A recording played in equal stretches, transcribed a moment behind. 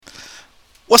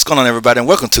What's going on, everybody, and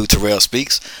welcome to Terrell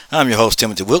Speaks. I'm your host,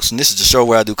 Timothy Wilkes, and this is the show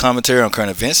where I do commentary on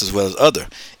current events as well as other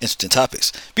interesting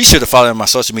topics. Be sure to follow my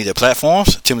social media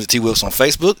platforms, Timothy T. Wilkes on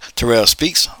Facebook, Terrell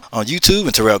Speaks on YouTube,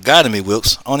 and Terrell Guiding Me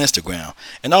Wilkes on Instagram.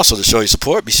 And also to show your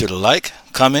support, be sure to like,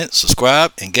 comment,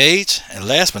 subscribe, engage, and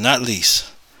last but not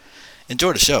least,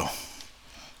 enjoy the show.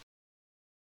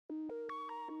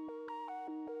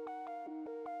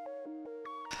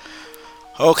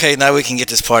 Okay, now we can get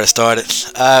this party started.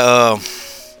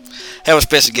 I have a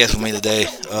special guest with me today,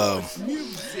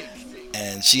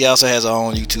 and she also has her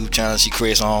own YouTube channel. She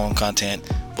creates her own content,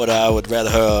 but I would rather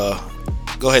her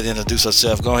go ahead and introduce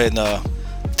herself. Go ahead and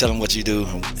tell them what you do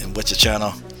and what's your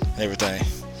channel and everything.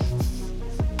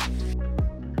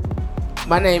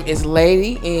 My name is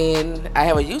Lady, and I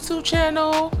have a YouTube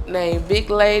channel named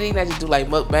Big Lady, and I just do like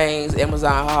mukbangs,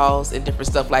 Amazon hauls, and different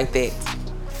stuff like that.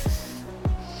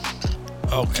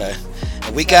 Okay,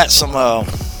 and we got some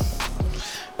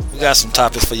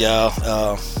topics for y'all.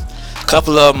 A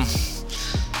couple of them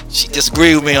she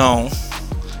disagreed with me on,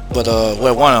 but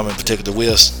one of them in particular, the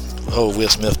whole Will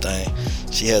Smith thing.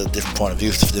 She had a different point of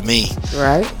view than me.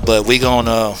 Right. But we're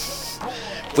gonna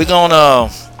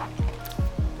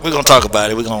talk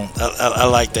about it. I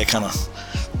like that kind of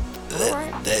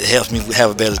that helps me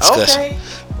have a better discussion. Okay.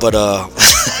 But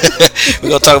we're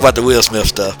gonna talk about the Will Smith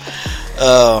stuff.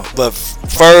 But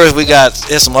first,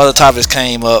 there's some other topics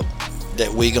came up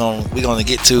that we're gonna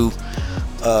get to.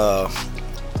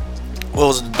 What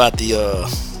was it about the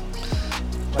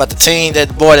teen,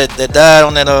 that boy that died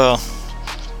on that the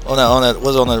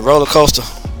roller coaster?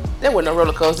 That wasn't a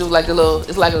roller coaster. It was like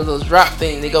it's like a little drop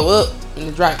thing. They go up and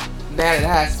they drop down at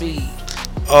high speed.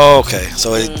 Oh, okay.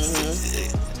 So it was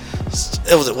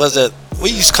that, we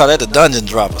used to call that the dungeon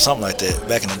drop or something like that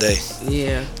back in the day.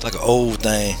 Yeah. Like an old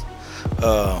thing.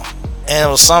 And it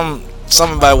was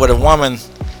something about what a woman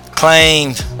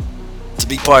claimed to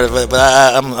be part of it, but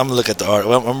I'm gonna look at the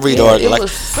article. I'm gonna read the article. It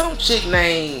was some chick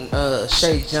named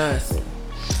Shay Johnson.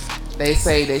 They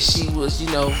say that she was,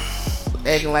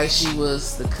 acting like she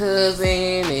was the cousin,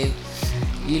 and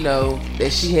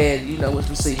that she had, was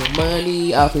receiving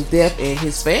money off his death, and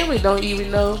his family don't even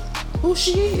know who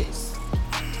she is.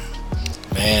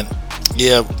 Man,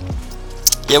 yeah,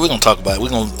 we're gonna talk about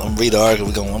it. I'm gonna read the article.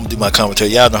 I'm gonna do my commentary.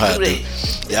 Y'all know how I do.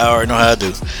 Y'all already know how I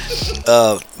do.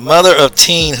 Mother of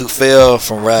teen who fell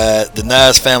from ride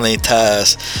denies family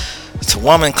ties to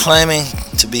woman claiming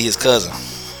to be his cousin.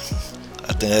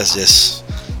 I think that's just,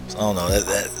 I don't know.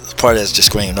 That part of that's just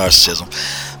screaming narcissism.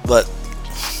 But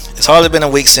it's hardly been a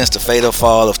week since the fatal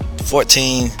fall of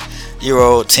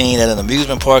 14-year-old teen at an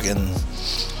amusement park in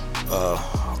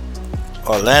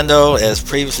Orlando, as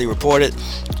previously reported.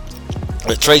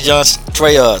 Trey Sampson.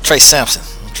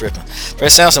 I'm tripping. Trey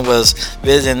Sampson was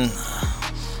visiting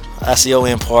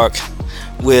ICON Park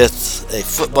with a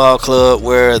football club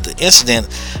where the incident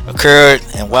occurred,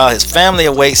 and while his family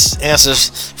awaits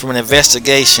answers from an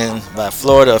investigation by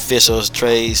Florida officials,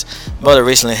 Trey's mother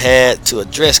recently had to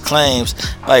address claims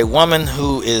by a woman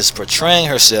who is portraying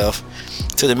herself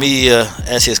to the media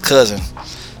as his cousin.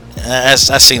 I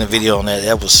seen a video on that.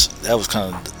 That was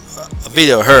kind of a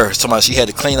video of her talking about she had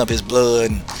to clean up his blood,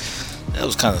 and that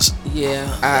was kind of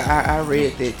I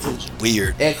read that too.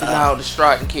 Weird. Acting all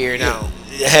distraught and carried on.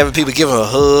 Having people giving her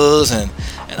hugs and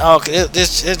all. I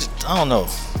don't know.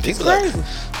 People crazy.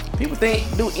 People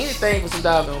do anything for some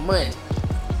doggone money.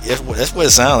 That's what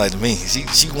it sounded like to me.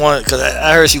 She wanted, because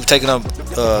I heard she was taking up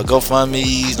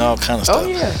GoFundMe's and all kind of stuff. Oh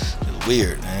yeah. It was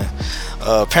weird, man.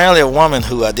 Apparently, a woman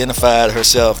who identified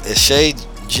herself as Shay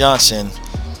Johnson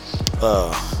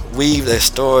weaved a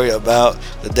story about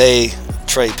the day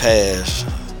Trey passed.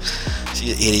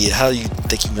 She's an idiot. How do you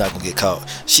think you're not gonna get caught?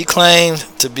 She claimed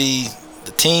to be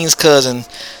the teen's cousin.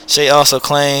 Shay also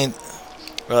claimed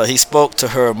he spoke to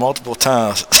her multiple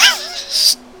times.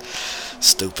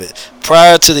 Stupid.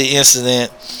 Prior to the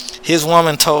incident, this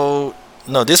woman told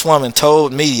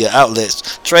media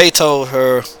outlets Trey told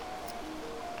her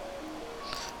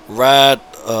ride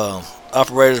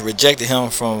operators rejected him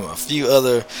from a few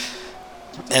other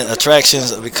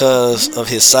attractions because of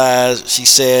his size. She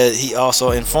said he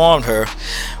also informed her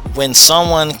when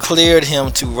someone cleared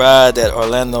him to ride that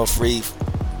Orlando Free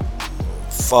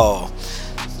Fall.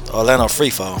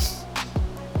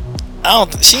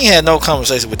 She had no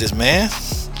conversation with this man.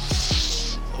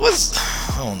 I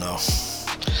don't know.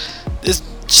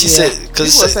 Said,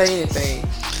 because she wouldn't say anything.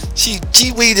 She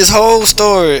weaved this whole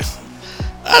story.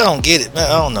 I don't get it, man.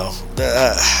 I don't know.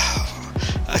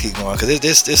 I keep going because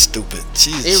it's stupid.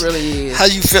 It really is. How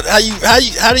you feel? How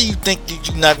do you think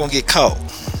you're not gonna get caught?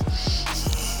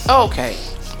 Okay.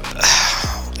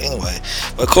 Anyway,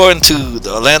 according to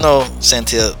the Orlando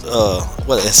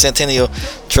Centennial,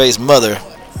 Trey's mother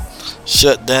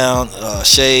shut down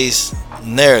Shay's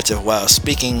narrative while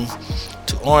speaking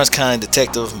to Orange County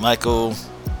Detective Michael,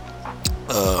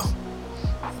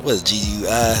 what is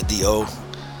Guido?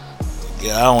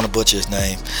 Yeah, I don't want to butcher his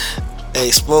name. A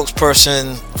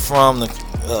spokesperson from the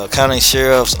county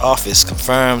sheriff's office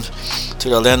confirmed to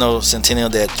the Orlando Centennial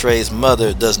that Trey's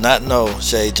mother does not know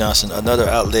Shay Johnson. Another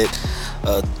outlet,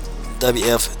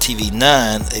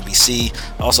 WFTV9 ABC,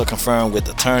 also confirmed with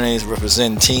attorneys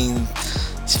representing Teen's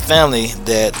family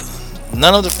that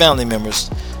none of the family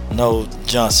members know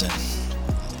Johnson.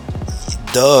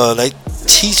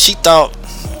 She thought,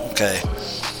 okay,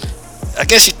 I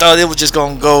guess she thought it was just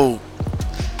gonna go.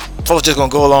 Folks just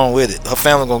gonna go along with it. Her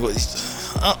family gonna go.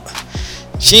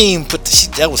 She ain't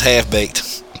that was half baked.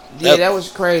 Yeah, that was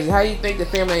crazy. How you think the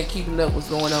family ain't keeping up what's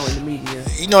going on in the media?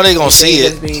 You know they gonna see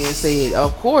it. Being said,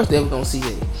 of course they were gonna see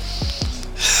it.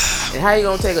 And how you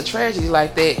gonna take a tragedy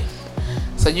like that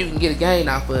so you can get a gain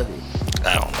off of it?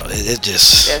 I don't know. It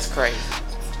just that's crazy.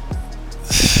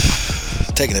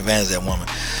 Taking advantage of that woman.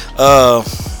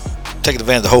 Taking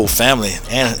advantage of the whole family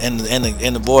and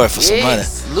the boy for some money.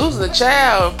 Losing a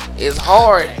child is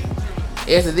hard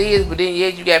as it is, but then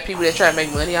you got people that try to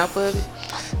make money off of it.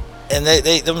 And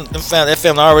that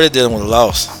family already dealing with a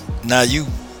loss. Now you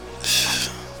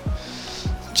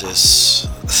just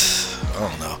I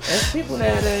don't know. That's people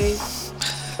nowadays.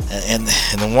 And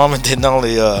the woman didn't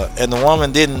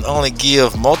only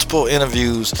give multiple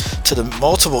interviews,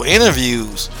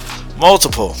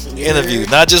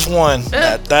 not just one,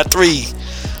 not three,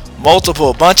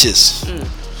 multiple bunches,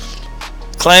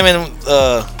 claiming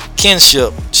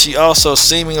kinship. She also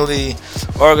seemingly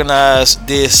organized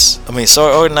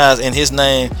in his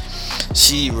name.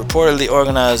 She reportedly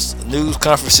organized news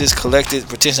conferences, collected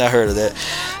petitions. I heard of that,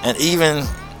 and even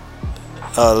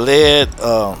led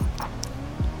a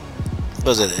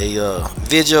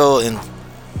vigil in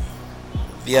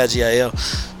VIGIL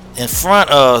in front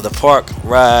of the park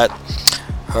ride.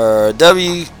 Her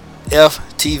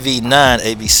WFTV9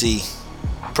 ABC,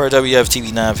 per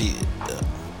WFTV9.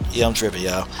 Yeah, I'm tripping,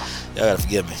 y'all. Y'all gotta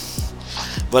forgive me.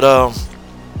 But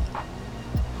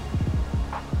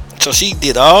so she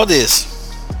did all this,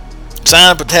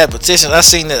 signed petitions. I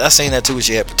seen that too.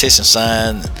 She had petitions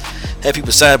signed, had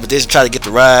people sign petitions, try to get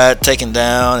the ride taken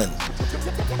down, and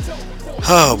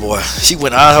oh boy, she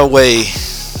went out her way.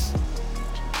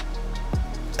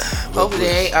 Hopefully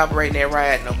they ain't operating that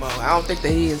ride no more. I don't think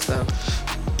they is though.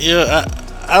 Yeah,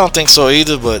 I don't think so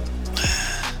either. But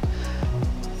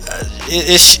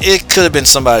it could have been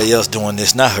somebody else doing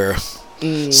this, not her.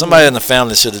 Mm-hmm. Somebody in the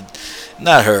family should have,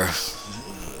 not her,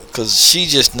 because she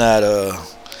just not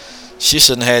she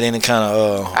shouldn't have had any kind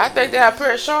of I think they have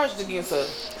pressed charges against her.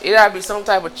 It ought to be some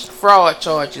type of fraud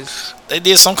charges. They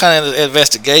did some kind of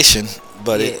investigation,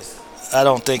 but yes. I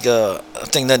don't think I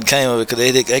think nothing came of it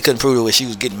because they couldn't prove that she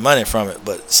was getting money from it.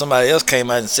 But somebody else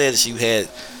came out and said that she had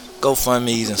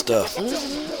GoFundMe's and stuff.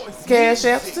 Mm-hmm. Cash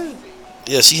apps too.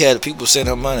 Yeah, she had people send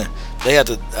her money. They had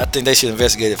to. I think they should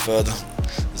investigate it further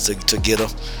to get her.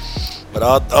 But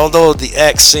although the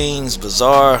act seems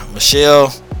bizarre,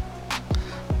 Michelle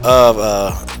of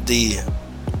the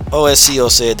OSCO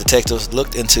said detectives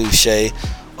looked into Shay.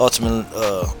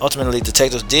 Ultimately,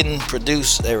 detectives didn't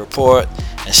produce a report,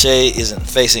 and Shay isn't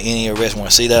facing any arrest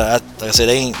warrant. See that? Like I said,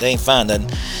 they ain't find nothing.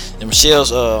 In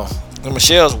Michelle's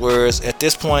words, at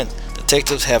this point,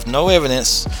 detectives have no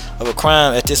evidence of a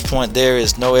crime. At this point, there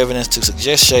is no evidence to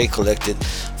suggest Shay collected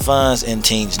funds in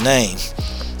Teen's name.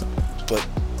 But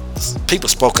people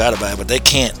spoke out about it, but they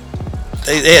can't.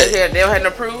 They don't have no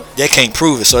proof. They can't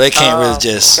prove it, so they can't really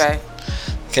just say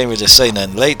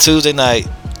nothing. Late Tuesday night,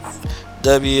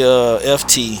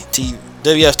 WFTV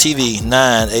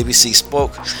 9 ABC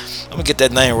spoke. I'm gonna get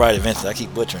that name right eventually. I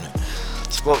keep butchering it.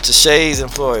 Spoke to Shay's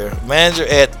employer, manager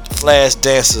at Flash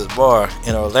Dancers Bar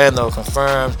in Orlando,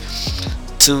 confirmed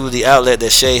to the outlet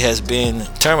that Shay has been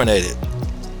terminated.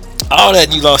 All that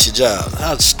and you lost your job.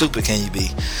 How stupid can you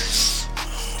be?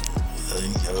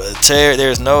 There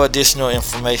is no additional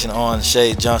information on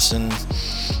Shay Johnson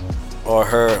or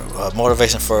her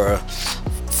motivation for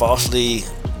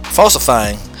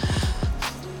falsifying.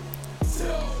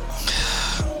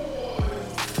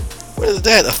 What is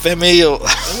that? A familial?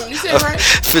 You said right.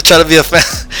 Trying to be a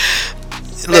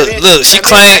Look. She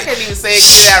claimed. I can't even say it.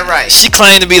 Get that right. She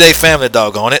claimed to be their family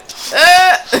dog on it.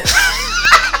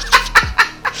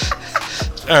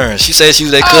 She said she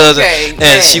was their cousin,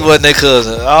 and she wasn't their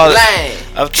cousin. Lying.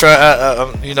 I'm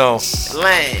trying. You know.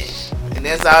 Lying, and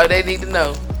that's all they need to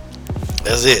know.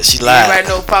 That's it. She lied. Everybody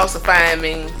know falsifying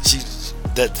means.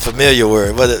 that familiar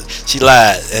word, but she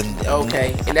lied, and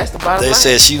Okay, and that's the bottom they line.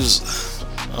 said she was.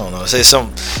 I don't know. Say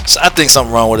something. I think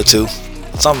something wrong with her too.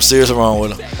 Something serious wrong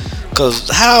with her. Cause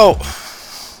how?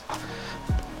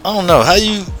 I don't know how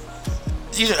you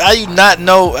not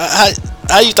know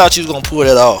how you thought you was gonna pull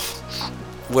that off,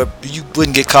 where you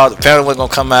wouldn't get caught. The parent wasn't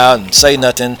gonna come out and say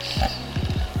nothing.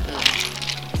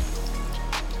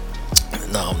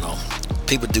 No.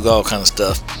 People do all kind of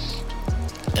stuff,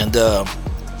 and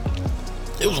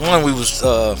it was one we was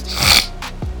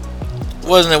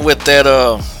wasn't it with that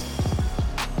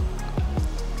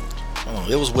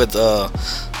it was with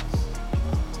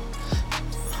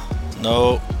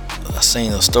no, I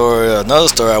seen a story. Another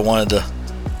story I wanted to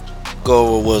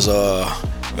go over was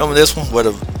remember this one where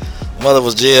the mother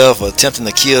was jailed for attempting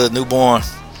to kill a newborn.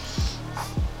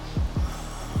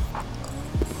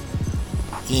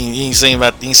 You ain't seen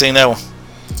that one?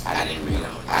 I didn't read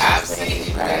them. I've seen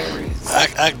it, but I didn't read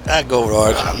it. I go over the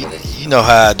article. You know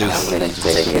how I do. I'm gonna let you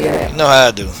take it out. You know how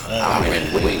I do. I'm ready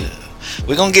to wait.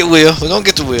 We're gonna get Will. We're gonna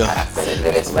get to Will.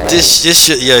 This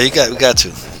shit, yeah, we got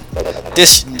to.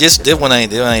 This one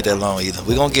ain't that long either.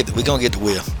 We're gonna get to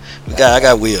Will. I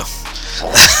got Will.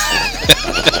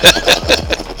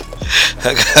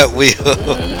 I got Will.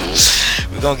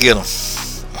 We're gonna get him.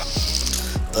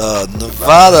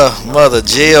 Nevada mother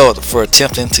jailed for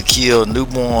attempting to kill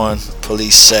newborn,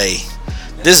 police say.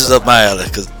 This is up my alley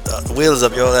because Will is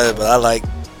up your alley, but I like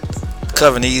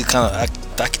covering these kind of.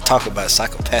 I can talk about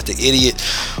psychopathic idiot.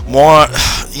 More,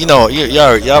 y'all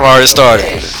already started.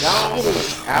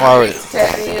 I'm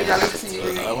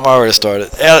already started.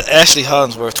 Ashley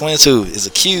Hollingsworth, 22, is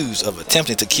accused of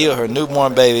attempting to kill her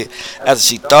newborn baby after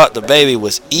she thought the baby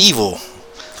was evil.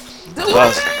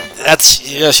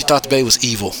 She thought the baby was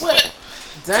evil. What?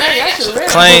 Dang, I should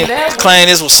have Claim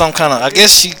this was some kind of. I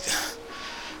guess she.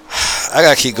 I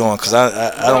gotta keep going because I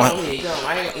don't. I ain't you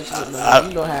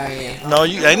know how I am. No,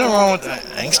 you ain't no wrong with that.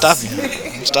 I ain't stop you. I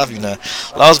ain't stop you now.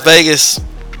 Las Vegas.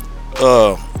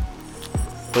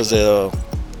 Was it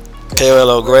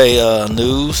KOLO Gray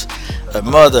News? A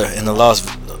mother in the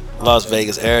Las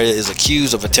Vegas area is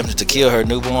accused of attempting to kill her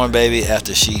newborn baby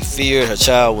after she feared her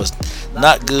child was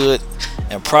not good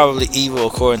and probably evil,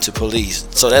 according to police.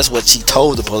 So that's what she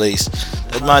told the police.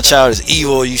 That my child is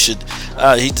evil. You should.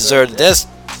 He deserved it. That's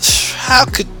how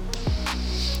could.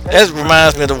 That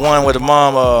reminds me of the one where the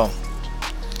mom.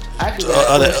 I do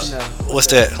that what's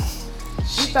that?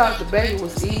 She thought the baby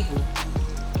was evil,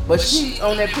 but she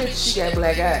on that picture she got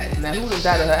black eyes. Now who done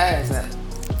dotted her eyes out?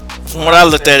 From what I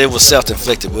looked at, it was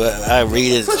self-inflicted, but I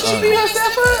read it. So she beat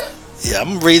herself up? Yeah,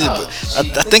 I'm reading it, but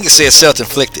I think it says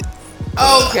self-inflicted.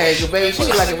 Okay, so baby, she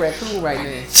look like a raccoon right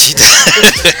now.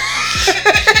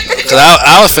 Cause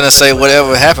I was finna say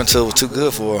whatever happened to her was too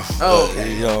good for her. Oh,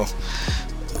 okay.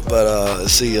 But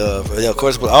let's see. Of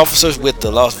course, officers with the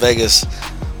Las Vegas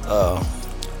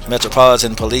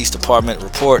Metropolitan Police Department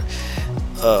report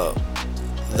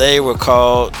they were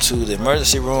called to the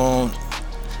emergency room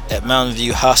at Mountain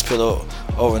View Hospital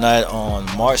overnight on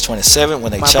March 27th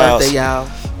when a child. My birthday, y'all.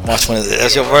 March 20th.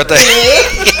 That's your birthday.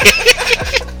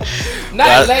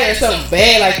 Not glad something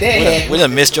bad like that happened. We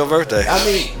done missed your birthday. I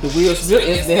mean, the Will Smith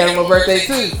incident had my birthday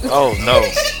too. Oh no,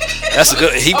 that's a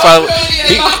good. He probably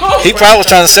was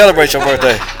trying to celebrate your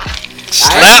birthday.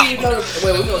 I didn't even know.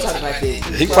 Well, we're gonna talk about this.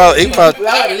 He probably.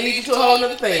 I would lead you to a whole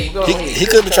other thing. He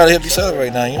could be trying to help you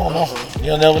celebrate now. You don't know.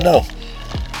 You'll never know.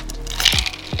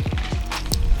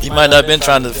 He might not have been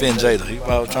trying to defend Jada. He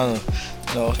probably was trying to,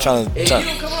 I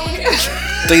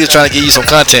think he was trying to give you some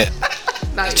content.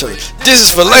 This is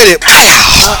for lady.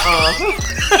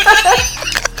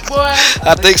 Boy.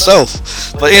 I think so.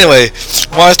 But anyway,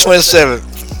 March 27th,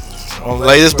 on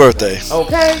lady's birthday.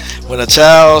 Okay. When a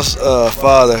child's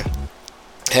father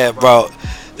had brought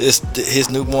his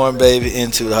newborn baby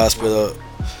into the hospital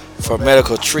for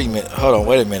medical treatment. Hold on,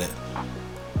 wait a minute.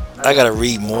 I gotta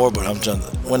read more, but I'm trying to.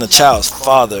 When a child's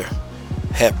father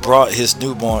had brought his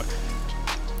newborn,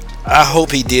 I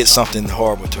hope he did something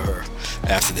horrible to her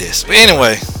after this. But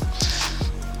anyway,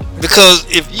 because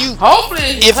if you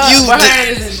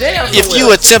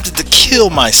attempted to kill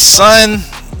my son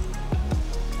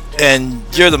and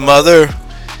you're the mother,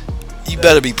 you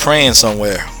better be praying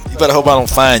somewhere. You better hope I don't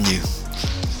find you,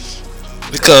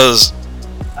 because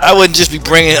I wouldn't just be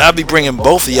bringing. I'd be bringing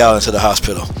both of y'all into the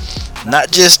hospital,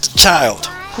 not just the child,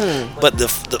 but the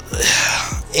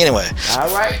anyway. All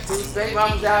right, baby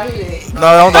mama's out here.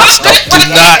 No,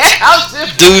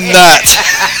 do not.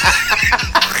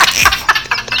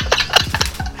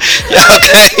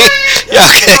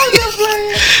 Y'all can't.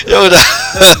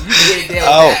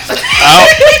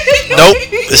 Nope.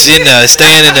 It's in there. It's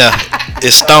staying in there.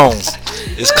 It's stone.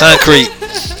 It's concrete.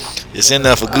 It's in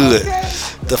there for good.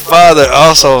 The father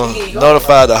also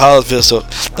notified the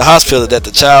hospital that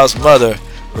the child's mother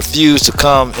refused to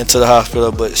come into the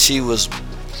hospital, but she was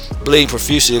bleeding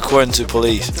profusely, according to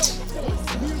police.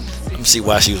 Let me see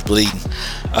why she was bleeding.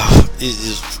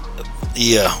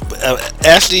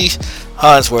 Ashley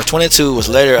Hollingsworth, 22, was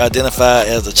later identified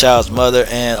as the child's mother,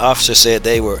 and officers said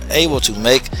they were able to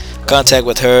make contact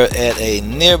with her at a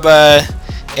nearby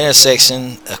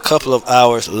intersection a couple of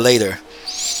hours later.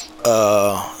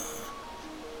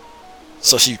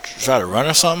 So she tried to run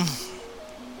or something?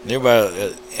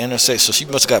 Nearby intersection, so she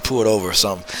must have got pulled over or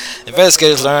something.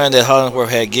 Investigators learned that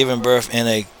Hollingsworth had given birth in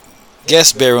a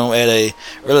guest bedroom at a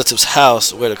relative's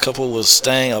house where the couple was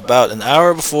staying about an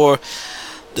hour before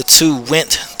the two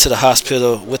went to the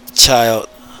hospital with the child.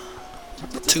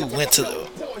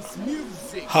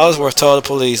 Hollingsworth told the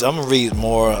police, I'm going to read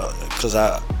more because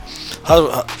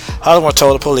Hollingsworth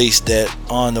told the police that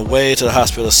on the way to the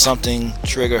hospital, something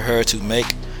triggered her to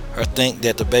make her think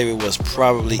that the baby was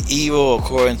probably evil.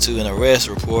 According to an arrest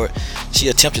report, she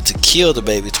attempted to kill the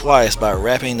baby twice by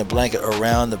wrapping the blanket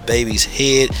around the baby's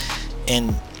head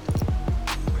and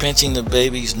pinching the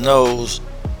baby's nose.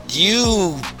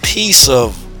 You piece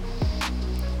of...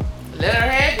 Let her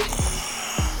have it.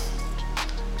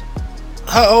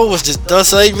 How old was this?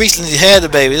 So they recently had the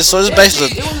baby. So it's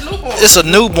basically... It was a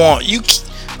newborn. It's a newborn.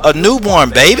 A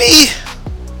newborn baby?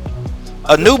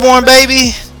 A newborn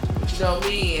baby? You know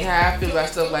me and how I feel about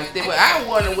stuff like that. But I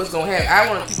wonder what's going to happen. I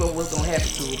wonder people what's going to happen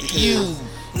to it. Because, you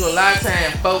know, a lot of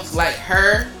times folks like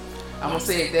her, I'm going to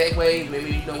say it that way.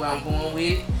 Maybe you know where I'm going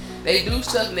with it. They do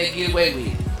stuff and they get away with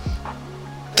it.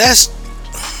 That's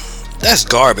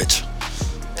garbage.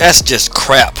 That's just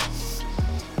crap.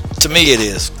 To me it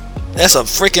is. That's a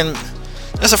freaking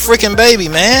baby,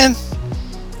 man.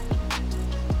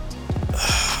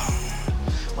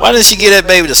 Why didn't she give that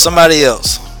baby to somebody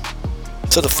else?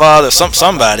 To the father,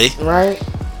 somebody. Right.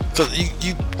 Because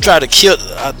you try to kill...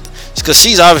 Because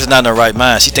she's obviously not in her right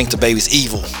mind. She thinks the baby's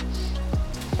evil.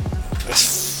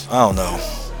 I don't know.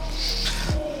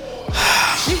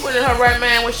 She wasn't in her right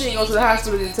mind when she didn't go to the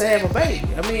hospital to have a baby.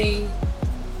 I mean...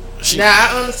 Now,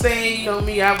 I understand, you know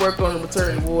me, I work on the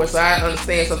maternity ward, so I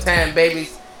understand sometimes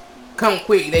babies come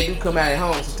quick. They do come out at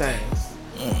home sometimes.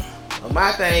 But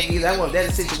my thing is, I want that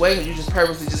a situation you just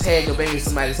purposely just had your baby in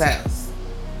somebody's house.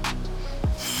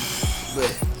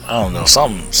 But I don't know,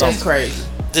 something. That's crazy.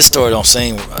 This story don't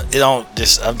seem, it don't,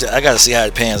 I gotta see how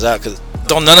it pans out, because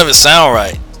none of it sound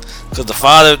right. Because the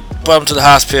father brought him to the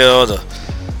hospital,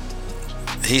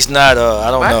 he's not, I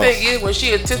don't know. My thing is, when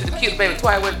she attempted to kill the baby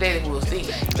twice, what daddy was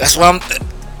thinking. That's what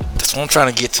I'm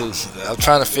trying to get to. I'm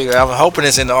trying to figure. I'm hoping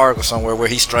it's in the article somewhere where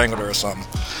he strangled her or something.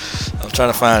 I'm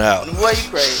trying to find out. Boy, you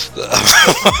crazy.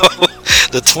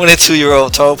 The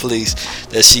 22-year-old told police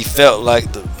that she felt like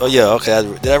oh yeah, okay.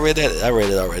 Did I read that? I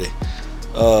read it already.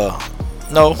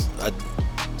 No, I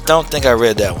don't think I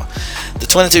read that one. The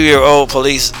 22-year-old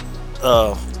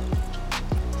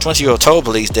told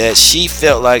police that she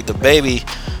felt like the baby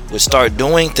would start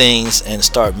doing things and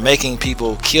start making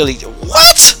people kill each other.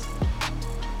 What?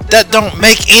 That don't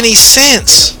make any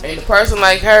sense. And a person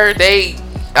like her,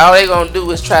 all they gonna do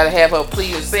is try to have her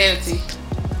plead insanity.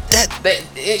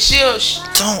 If she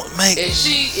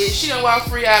don't walk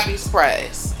free, I'd be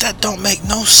surprised. That don't make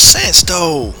no sense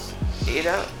though. You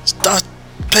know.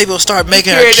 People start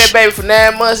making her. You carried that baby for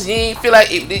 9 months. You ain't feel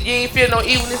no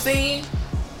evilness in.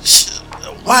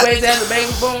 Why? Wait after the baby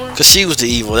was born. Cause she was the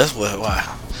evil. That's why.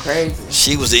 Crazy.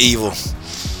 She was the evil,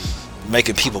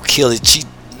 making people kill it.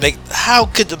 How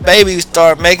could the baby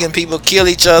start making people kill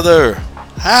each other?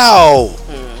 How?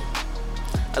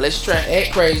 Unless you try to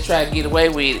act crazy, try to get away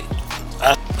with it.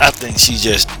 I think she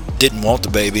just didn't want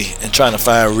the baby and trying to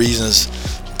find reasons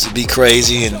to be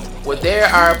crazy and. Well,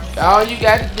 all you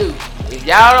got to do. If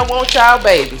y'all don't want y'all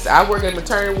babies, I work in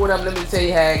maternity ward. Let me tell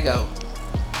you how it go.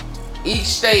 Each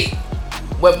state,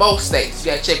 most states,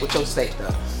 you gotta check with your state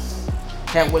though,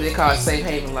 have what they call a safe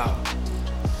haven law.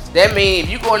 That means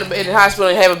if you go in the hospital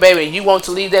and have a baby and you want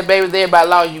to leave that baby there by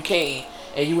law, you can,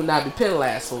 and you will not be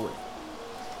penalized for it.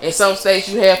 In some states,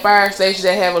 you have fire stations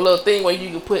that have a little thing where you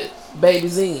can put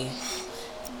babies in.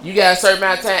 You got a certain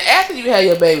amount of time after you have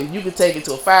your baby, you can take it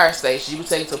to a fire station, you can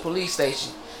take it to a police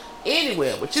station,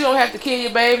 anywhere. But you don't have to kill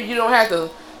your baby. You don't have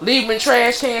to leave them in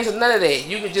trash cans or none of that.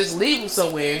 You can just leave them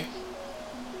somewhere.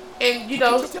 And,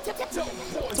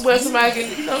 where somebody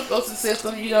can, go to the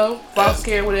system, foster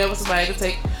care, whatever, somebody can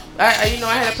take. I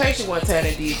had a patient one time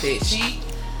that did that.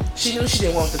 She knew she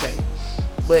didn't want the baby.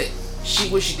 But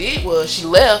what she did was she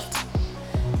left,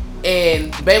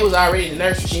 and the baby was already in the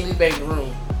nursery. She didn't leave the baby in the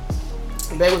room.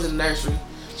 The baby was in the nursery.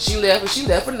 She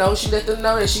left a note. She let them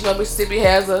know that Mississippi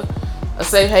has a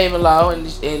safe haven law,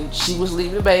 and she was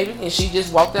leaving the baby, and she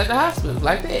just walked out the hospital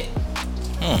like that.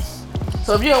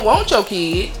 So if you don't want your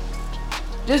kid,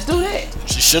 just do that.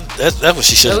 She should. That's what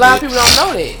she should. A lot of people don't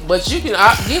know that, but you can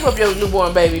give up your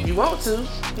newborn baby if you want to.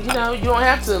 You know, you don't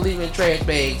have to leave it in trash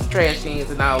bags, trash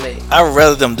cans, and all that. I would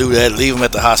rather them do that, leave them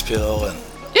at the hospital, and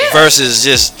versus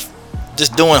just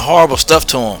doing horrible stuff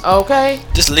to them. Okay.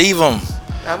 Just leave them.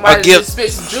 I might just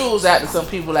spit some jewels out to some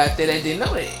people out there that didn't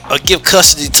know that. Or give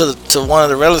custody to one of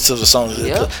the relatives or something.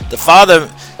 Yep. The father,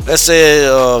 let's say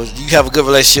you have a good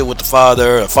relationship with the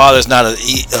father. The father's not a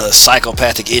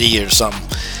psychopathic idiot or something,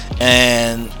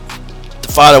 and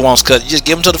the father wants custody. Just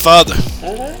give him to the father.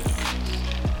 Mm-hmm.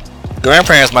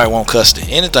 Grandparents might want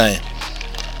custody. Anything.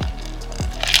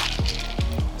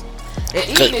 And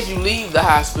even if you leave the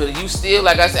hospital, you still,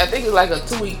 like I said, I think it's like a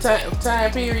 2-week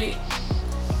time period.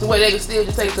 The way they can still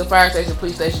just take it to the fire station,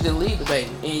 police station, just leave the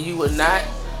baby, and you would not,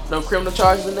 no criminal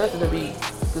charges or nothing to be,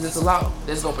 because it's a law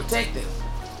that's gonna protect them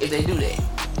if they do that.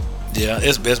 Yeah,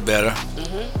 it's better.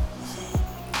 Mm-hmm.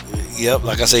 Yep,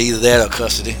 like I say, either that or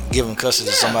custody. Give them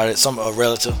custody to somebody, a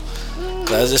relative.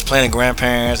 Cause there's plenty of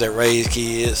grandparents that raise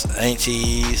kids,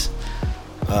 aunties.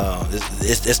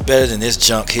 It's better than this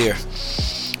junk here.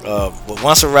 But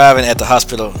once arriving at the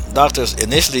hospital, doctors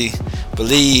initially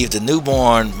believed the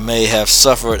newborn may have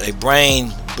suffered a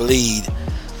brain bleed.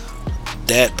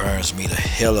 That burns me the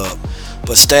hell up.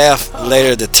 But staff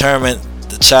later determined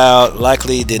the child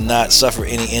likely did not suffer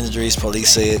any injuries, police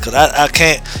said. Because I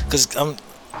can't, because I'm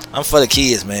for the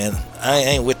kids, man. I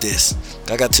ain't with this.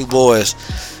 I got 2 boys,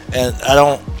 and I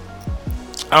don't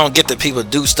get that people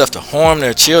do stuff to harm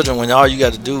their children when all you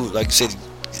got to do, like you said,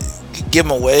 give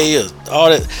them away or all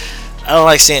that. I don't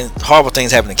like seeing horrible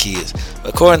things happen to kids.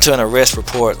 According to an arrest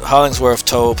report, Hollingsworth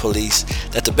told police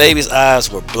that the baby's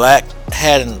eyes were black,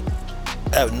 had an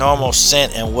abnormal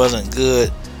scent and wasn't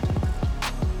good,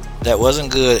 and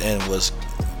was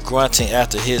grunting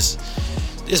after his.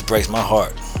 This breaks my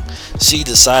heart. She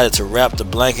decided to wrap the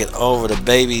blanket over the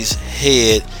baby's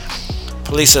head.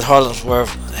 Police said Hollingsworth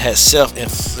had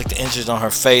self-inflicted injuries on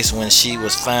her face when she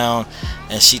was found,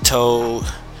 and she told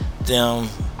them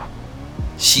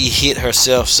she hit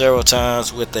herself several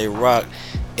times with a rock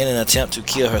in an attempt to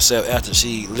kill herself after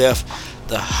she left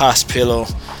the hospital.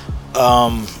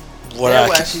 That's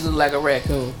why she looked like a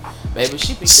raccoon. Maybe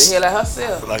she beat the hell out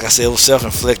herself. Like I said, it was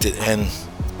self-inflicted, and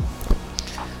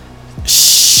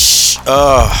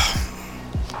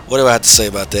what do I have to say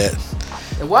about that?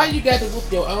 And why you got to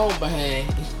whoop your own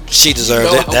behind? She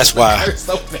deserved it. That's why.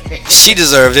 So she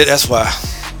deserved it. That's why.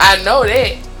 I know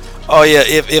that. Oh yeah.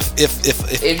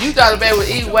 If you thought a man would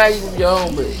eat, why you whoop your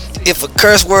own butt? If a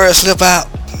curse word slip out,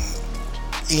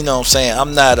 you know what I'm saying.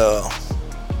 I'm not you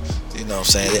know what I'm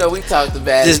saying. You know, we talked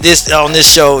about this on this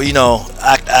show. You know,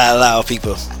 I allow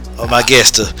people or my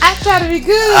guests to. I try to be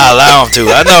good. I allow them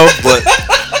to. I know, but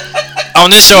on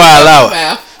this show I allow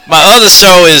it. My other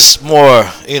show is more,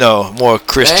 more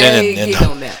Christian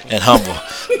and humble.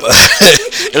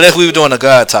 Unless we were doing a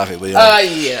God topic, but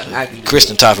yeah,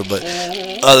 Christian topic. But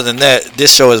other than that,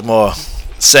 this show is more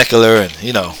secular and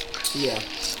yeah.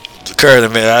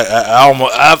 Current, man,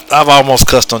 I've almost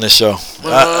cussed on this show.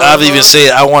 I've even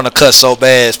said I want to cuss so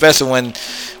bad, especially when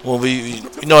we,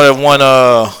 that one.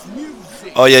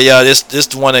 This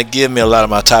the one that gave me a lot of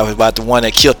my topics about the one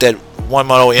that killed that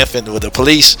 1-month-old infant with the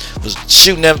police was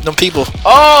shooting them people.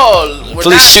 Oh,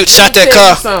 police shot that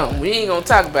car. We ain't gonna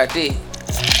talk about that.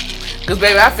 Cause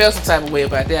baby, I felt some type of way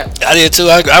about that. I did too.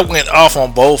 I went off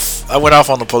on both. I went off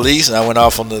on the police and I went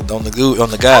off on the guy.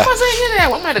 I wasn't hear that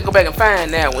one. I'm gonna have to go back and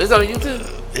find that one. It's on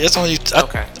YouTube. It's on YouTube.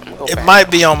 Okay. It might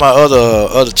be on my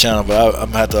other channel, but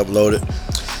I'm gonna have to upload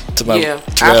it to my.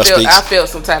 I felt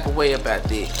some type of way about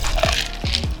that.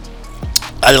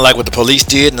 I didn't like what the police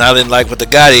did, and I didn't like what the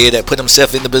guy did that put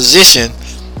himself in the position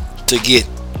to get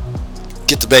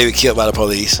the baby killed by the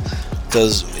police,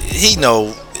 because he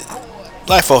know,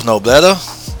 black folks know better.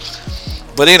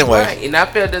 But anyway, right. And I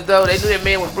felt as though they knew that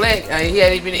man was black. He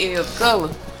hadn't even any other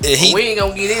color. We ain't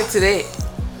gonna get into that.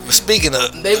 Speaking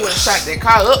of, they wouldn't shot that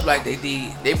car up like they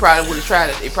did. They probably would have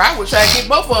tried to. They probably would try to get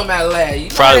both of them out of line. You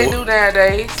know what they do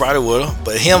nowadays. Probably would have.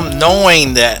 But him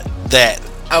knowing that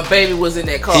a baby was in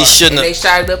that car, he shouldn't. And they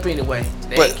shot it up anyway.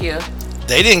 They didn't care.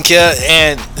 They didn't care.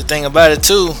 And the thing about it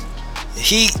too,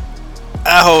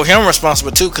 I hold him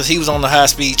responsible too, because he was on the high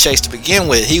speed chase to begin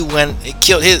with. He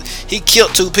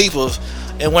killed 2 people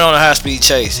and went on a high speed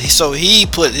chase. So he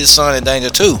put his son in danger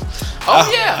too. I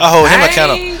hold him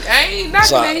accountable. I ain't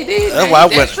knocking that he did.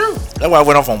 That's true. That's why I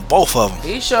went off on both of them.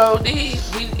 He showed he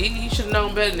should have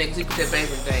known better than that, because he put that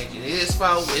baby in danger. His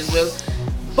fault as well.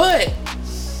 But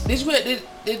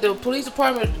did the police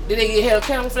department did they get held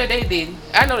accountable for that? They didn't.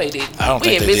 I know they didn't. I don't we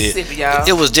think in they Mississippi, did. y'all.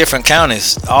 It was different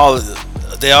counties.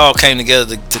 They all came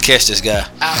together to catch this guy.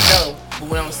 I know, but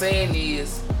what I'm saying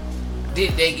is,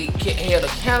 did they get held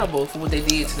accountable for what they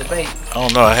did to the bank? I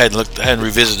don't know. I hadn't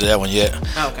revisited that one yet.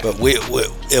 Okay. But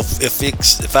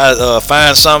if I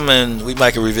find something, we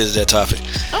might can revisit that topic.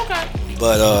 Okay.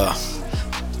 But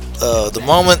the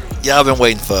moment y'all been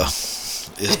waiting for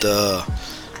is the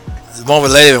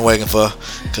moment lady been waiting for,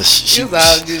 cause she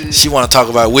want to talk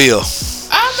about Will.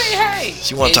 I mean, hey,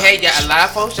 She want to talk. hey, y'all, a lot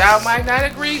of folks y'all might not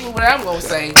agree with what I'm gonna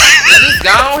say. Just go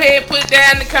ahead, and put it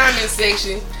down in the comment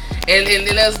section, and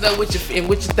let us know what you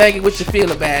think and what you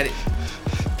feel about it.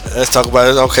 Let's talk about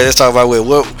it. Okay, let's talk about Will.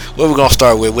 What we gonna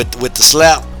start with the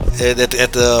slap at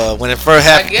the when it first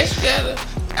happened? I guess you gotta.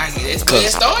 I guess where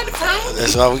it started from.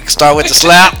 That's why we can start with the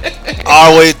slap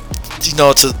all the way, to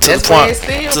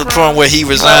the point where he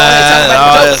resigned. And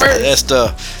all that's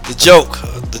the joke.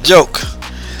 The joke.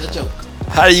 The joke.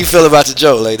 How do you feel about the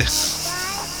joke, lady?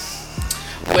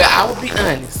 Well, I will be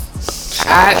honest.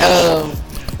 I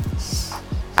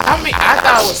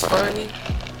thought it was funny,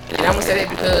 and I'm gonna say that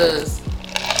because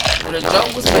when a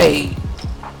joke was made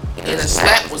and a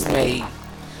slap was made,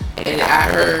 and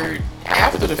I heard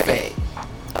after the fact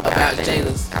about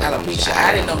Jada's alopecia,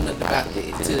 I didn't know nothing about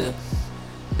it until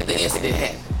the incident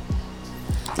happened.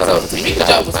 So to me, the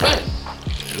joke was funny.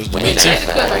 When they had to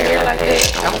cut her hair like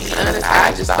that, I'm gonna be honest,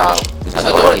 I just thought her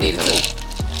daughter needed to.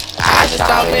 I just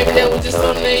thought maybe that was just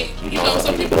something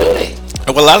some people do that.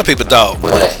 Well, a lot of people thought.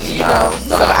 But,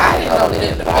 so I didn't know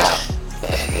nothing about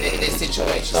that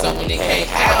situation. So when it came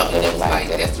out, and it was like,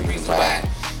 that's the reason why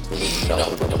he,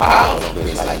 put the ball on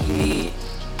Chris like he did.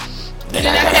 And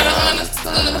then I kind of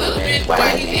understood a little bit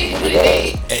why he did what he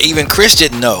did. And even Chris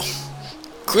didn't know.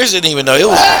 Chris didn't even know.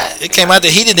 It came out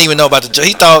that he didn't even know about the joke.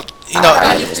 He thought,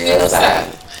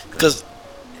 because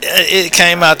it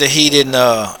came out that he didn't.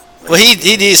 Well, he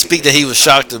did speak that he was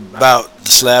shocked about the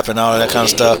slap and all that kind of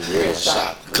stuff.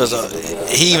 Because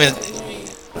he even,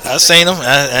 I seen him, and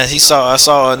I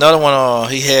saw another one.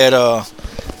 He had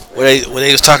where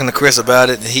they was talking to Chris about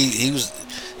it. And he was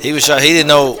shocked. He didn't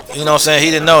know. You know what I'm saying?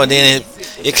 He didn't know, and then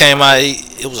it came out.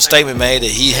 It was a statement made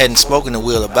that he hadn't spoken to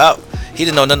Will about. He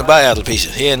didn't know nothing about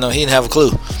alopecia. He didn't know. He didn't have a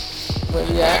clue. But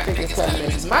yeah, I think it's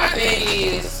time. My thing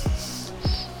is,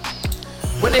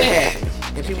 when it happened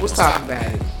and people was talking about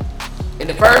it, and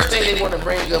the first thing they want to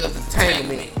bring up is the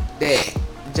entanglement that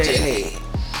Jada had,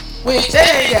 which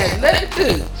Jada ain't got nothing to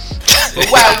do. But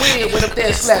why Will went up there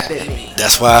and slapped that man?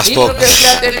 That's why I spoke. He went up there and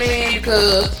slapped that man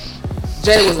because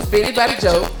Jada was offended by the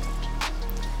joke,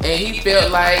 and he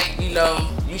felt like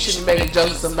you shouldn't make a joke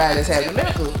to somebody that's having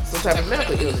some type of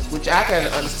medical illness, which I kind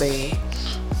of understand.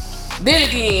 Then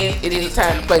again, it is a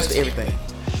time and place for everything.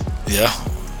 Yeah.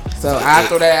 So I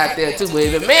throw that out there too. But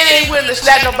if a man ain't willing to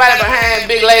slap nobody behind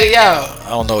big lady, y'all, I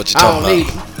don't know what you're talking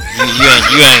about.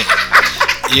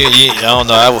 You ain't. I don't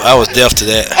know. I was deaf to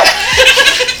that.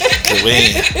 Cause we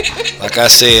ain't, like I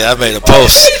said, I made a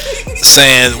post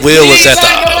saying Will was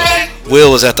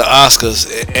at the Oscars,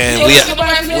 and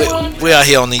we out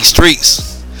here on these streets.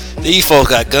 These folks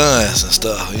got guns and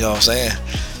stuff. You know what I'm saying?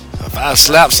 If I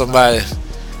slap somebody,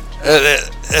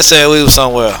 let's say we was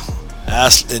somewhere,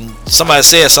 and somebody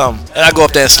said something, and I go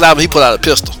up there and slap him, he pull out a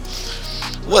pistol.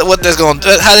 What that's gonna?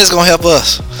 How that's gonna help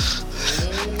us?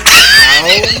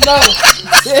 I don't know.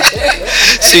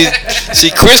 see,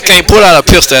 Chris can't pull out a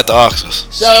pistol at the Oscars.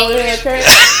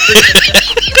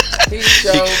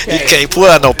 He can't pull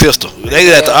out no pistol. They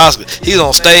did at the Oscars. He's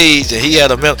on stage and he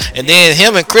had a medal. And then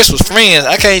him and Chris was friends.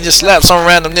 I can't just slap some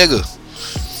random nigga.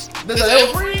 They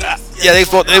were friends? Yeah, they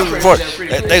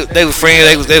were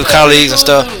friends. They were colleagues and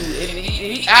stuff.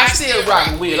 I still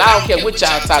rock Will. I don't care what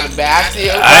y'all talking about.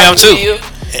 I am too. Will.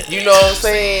 You know what I'm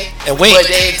saying? And but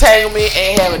the entanglement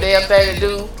ain't have a damn thing to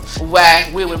do why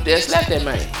Will went there and slapped that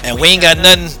man. And we ain't got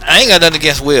nothing. I ain't got nothing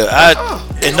against Will.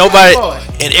 And nobody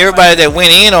and everybody that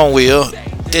went in on Will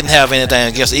didn't have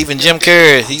anything against it. Even Jim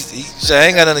Carrey, he said I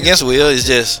ain't got nothing against Will. It's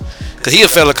just because he a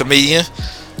fellow comedian.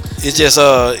 It's just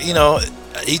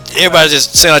everybody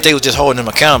just saying like they was just holding him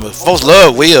accountable. Folks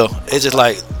love Will. It's just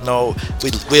like no,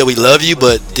 we love you,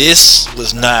 but this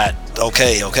was not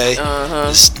okay.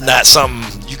 It's not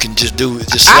something you can just do.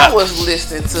 Just slap. I was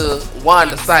listening to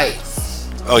Wanda Sykes.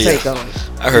 Oh yeah,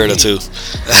 I heard her too.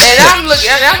 And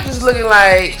I'm just looking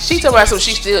like she talking about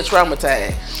she's still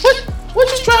traumatized. What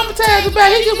you traumatized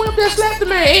about? He just went up there and slapped the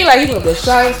man. Ain't like he went up there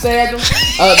shot and stabbed him.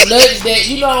 Nothing that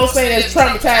you know what I'm saying that's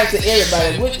traumatized to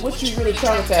everybody. What you really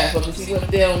traumatized for? Because he went up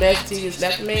there on that TV and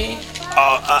slapped the man.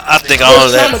 I think all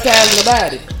of that. Traumatizing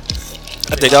about it.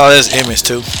 I think all that's image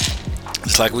too.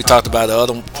 It's like we talked about the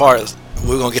other parts.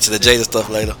 We're gonna get to the Jada stuff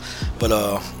later, but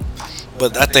I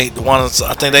think I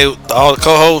think all the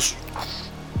co-hosts,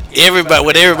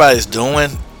 what everybody's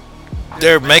doing,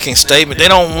 they're making statements. They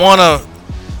don't want to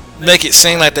make it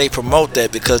seem like they promote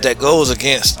that because that goes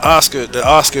against Oscar. The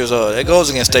Oscars that goes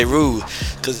against their rules.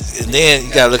 And then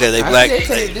you gotta look at they black.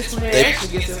 They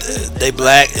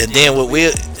black, and then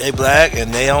they black,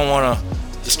 and they don't want to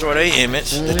destroy their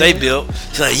image that they built.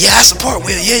 It's like, yeah, I support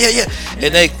Will. Yeah.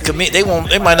 And they commit. They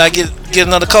might not get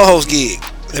another co-host gig.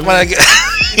 They might not get.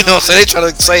 You know what I'm saying? They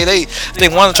trying to say they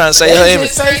want to try to say her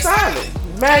image. Just stay silent.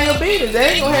 Mind your business. They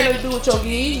ain't gonna have nothing to do with your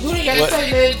gig. You ain't gotta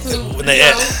say nothing to.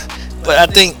 But I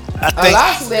think. A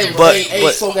lot of celebrities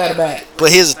ain't spoke out about it. But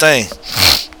here's the thing: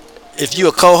 if you're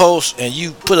a co-host and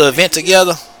you put an event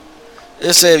together,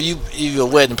 let's say if you're a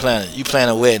wedding planner, you plan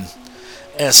a wedding,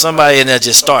 and somebody in there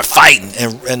just start fighting,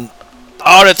 and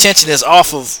all the attention is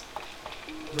off of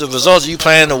the results of you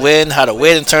planning the wedding, how the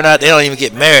wedding turned out. They don't even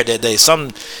get married that day.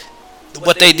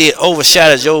 What they did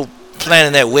overshadowed your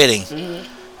planning that wedding. Mm-hmm.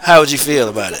 How would you feel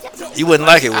about it? You wouldn't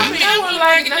like it, would you? I wouldn't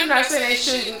like it. I'm not saying they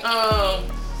shouldn't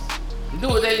do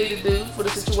what they need to do for the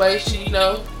situation, you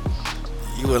know.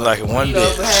 You wouldn't like it one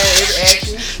bit.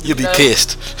 You'd be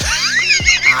pissed.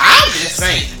 I'm just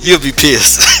saying. You'd be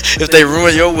pissed if they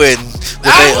ruin your wedding.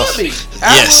 I would be.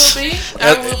 That's why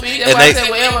I said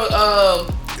whatever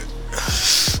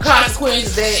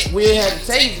consequences that we'll have to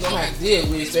take, he's gonna have to deal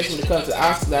with, especially when it comes to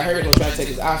Oscars. I heard him trying to take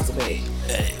his Oscar back.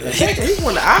 The fact that he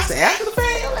won the Oscar after the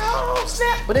fact, I'm like, oh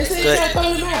snap! But they said they tried to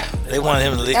throw him out. They wanted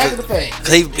him to leave after the fact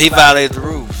because he violated the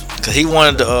rules. Because he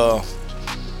wanted to,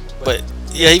 but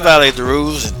yeah, he violated the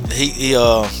rules. And he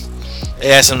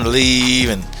asked him to leave,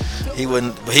 and he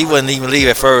wouldn't even leave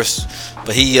at first.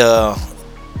 But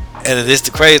and it's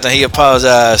the crazy thing. He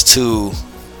apologized to.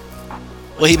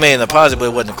 Well, he made an apology, but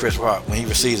it wasn't to Chris Rock when he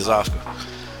received his Oscar.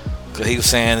 Because he was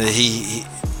saying that he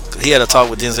had a talk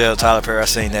with Denzel, Tyler Perry. I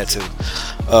seen that too.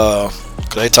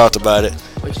 Because they talked about it.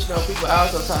 But you know, people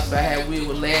also talk about how we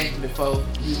were laughing before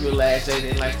you realized they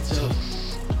didn't like the show.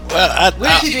 Well,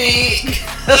 which he did.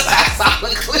 I saw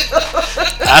the clip.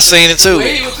 I seen it too.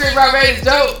 When he was Chris Rock made his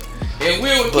joke, and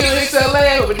Will was killing himself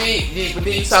laughing, but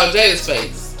then you saw Jada's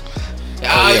face.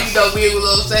 And you know, Will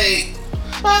was on stage.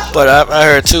 But I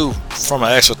heard too from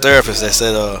an actual therapist that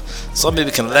said some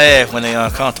people can laugh when they're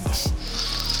uncomfortable,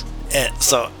 and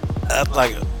so I'm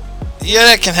like, yeah,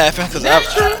 that can happen because I have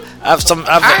laughed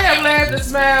and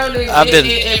smiled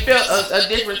and felt a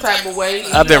different type of way.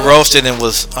 I've been roasted and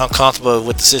was uncomfortable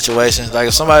with the situation. Like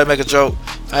if somebody make a joke,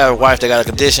 I have a wife that got a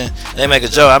condition, they make a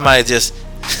joke, I might just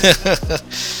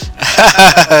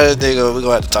nigga, we're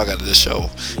gonna have to talk after this show.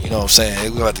 You know what I'm saying?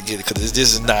 We're gonna have to get it because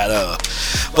this is not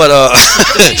but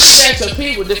the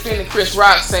people defending Chris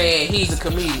Rock saying he's a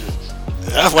comedian.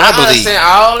 That's what I believe. Understand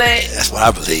all that. That's what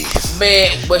I believe.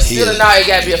 Man, but still now it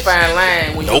gotta be a fine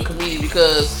line when you're a comedian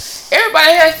because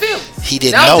everybody has feelings. He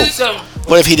didn't know.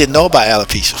 What if he didn't know about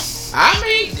alopecia? I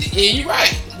mean, yeah, you're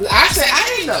right. I said I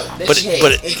didn't know that she had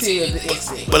until the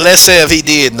incident. But let's say if he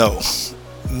did know.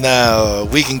 Now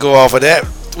we can go off of that.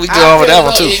 We can go off of that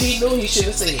one too. If he knew, he should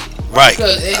have said it. Right.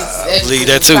 I believe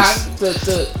that too.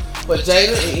 For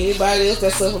Jada and anybody else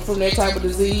that suffer from that type of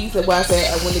disease, that's why I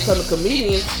say when it comes to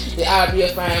comedians, there ought to be a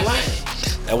fine line.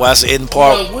 That's why I said in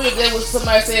part. You know, there was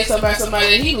somebody saying something about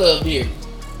somebody that he loved dearly.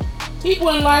 He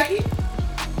wouldn't like it.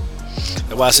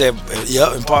 That's why I said,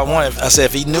 in part one, I said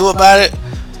if he knew about it,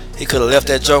 he could have left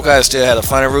that joke out and still had a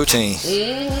funny routine.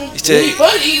 Mm-hmm. He's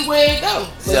funny either way it go.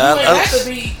 So you wouldn't have to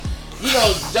be,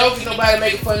 joking nobody,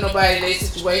 making fun of nobody in their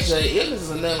situation or illnesses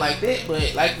or nothing like that.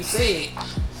 But like you said,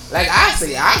 like I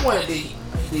said, I wanted to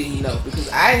know because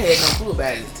I had no clue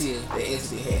about it until the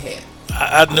incident had happened.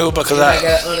 I knew because I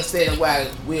gotta understand why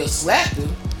Will slapped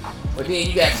him. But then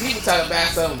you got people talking about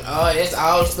something. Oh, that's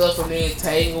all stuff from the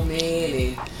entanglement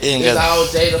and it's all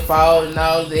Jada fault and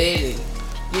all that and.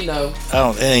 It ain't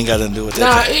got nothing to do with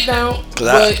that. Nah, it don't.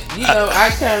 But I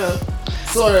kind of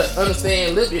sort of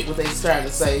understand a little bit what they trying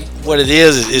to say. What it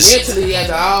is mentally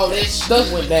after all that stuff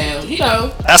went down.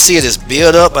 I see it as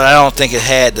build up, but I don't think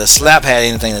the slap had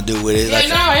anything to do with it. Yeah, it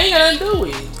ain't got nothing to do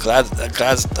with it. Cause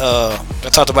I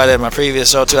talked about it in my previous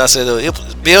show too. I said it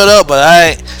build up, but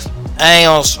I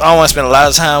don't want to spend a lot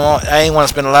of time on. I ain't want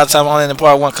to spend a lot of time on it in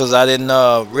part one because I didn't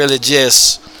really I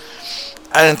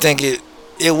didn't think it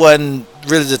wasn't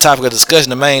really the topic of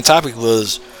discussion. The main topic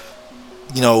was,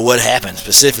 what happened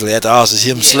specifically at the office,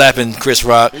 him slapping Chris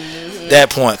Rock,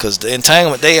 that point, because the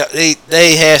entanglement,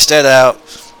 they hashed that out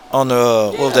on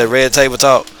the, what was that, Red Table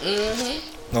Talk?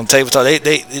 On Table Talk,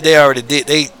 they already did,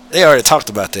 they already talked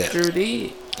about that. Sure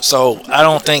did. So, I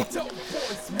don't think,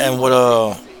 And what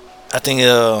I think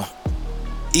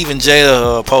even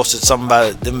Jada posted something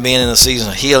about them being in a season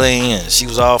of healing, and she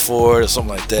was all for it or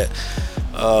something like that.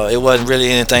 It wasn't really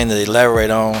anything to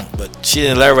elaborate on, but she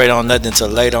didn't elaborate on nothing until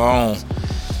later on.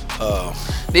 Uh,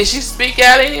 Did she speak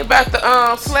out any about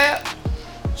the slap?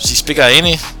 she speak out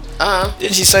any? Uh-huh.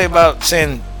 Didn't she say about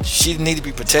saying she didn't need to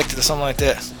be protected or something like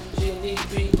that? She didn't need to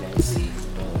be. Let's see.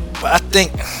 But I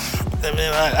think,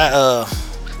 I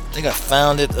think I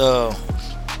found it.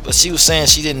 But she was saying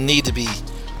she didn't need to be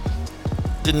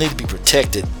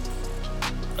protected.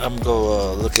 I'm gonna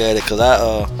go look at it because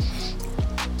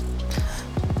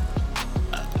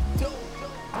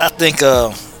I think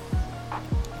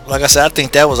like I said, I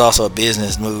think that was also a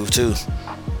business move too.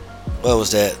 What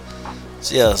was that?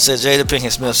 So yeah, said Jada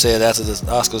Pinkett Smith said after the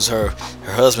Oscars, her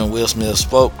husband Will Smith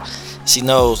spoke. She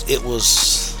knows it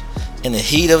was in the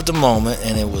heat of the moment,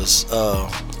 and it was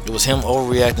him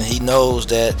overreacting. He knows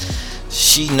that,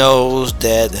 she knows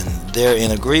that, and they're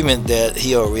in agreement that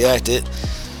he overreacted.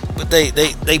 But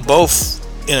they both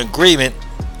in agreement.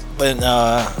 But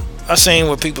I seen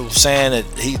where people saying that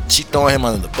she throwing him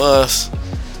under the bus.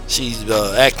 She's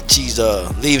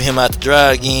leaving him out to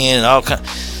dry again and all kind.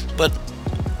 But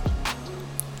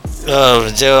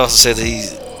Jay also said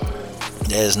that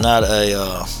that is not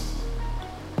a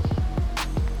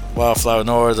wildflower,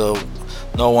 nor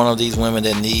one of these women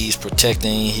that needs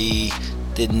protecting. He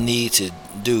didn't need to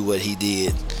do what he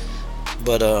did.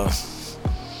 But I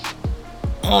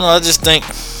don't know. I just think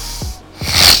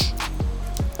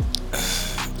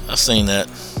I seen that.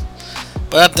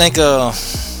 But I think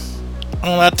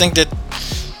I think that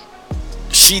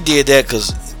she did that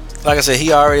because, like I said,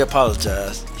 he already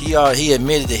apologized. He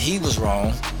admitted that he was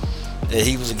wrong, that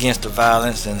he was against the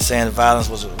violence, and saying the violence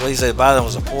was what he said. Violence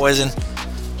was a poison.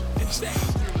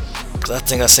 Cause I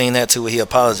think I seen that too, where he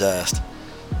apologized,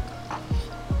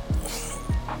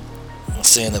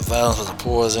 saying that violence was a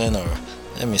poison. Or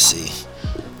let me see,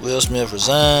 Will Smith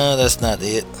resigned. That's not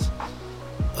it.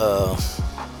 Well,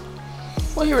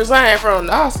 he resigned from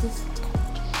the Oscars.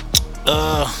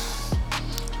 Let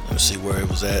me see where it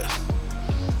was at.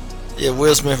 Yeah,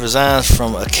 Will Smith resigns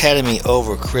from Academy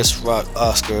over Chris Rock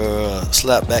Oscar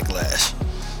slap backlash.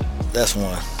 That's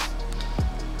one.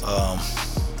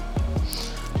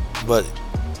 But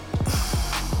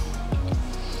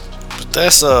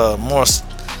that's more.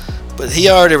 But he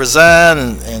already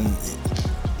resigned, and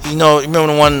you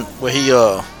remember the one where he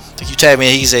I think you tagged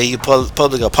me. He said he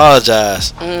publicly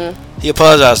apologized. He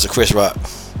apologized to Chris Rock.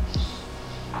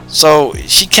 So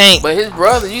she can't. But his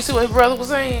brother, you see what his brother was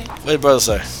saying? What did brother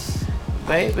say?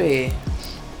 Baby,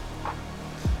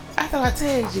 I thought I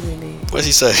tagged you in there. What'd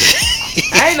he say?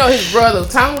 I ain't know his brother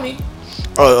Tony.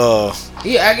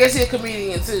 Yeah, I guess he's a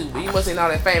comedian too, but he must ain't all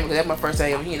that famous because that's my first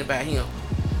time ever hearing about him.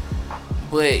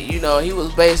 But he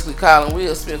was basically calling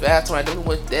Will Smith out to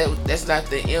that's not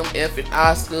the MF and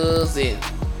Oscars and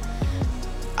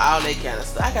all that kind of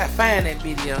stuff. I gotta find that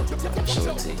video. I'm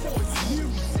sure to you.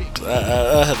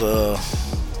 I have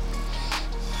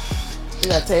You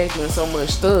gotta tag you in so much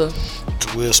stuff.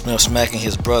 Will Smith smacking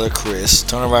his brother Chris.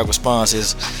 Tony Rock response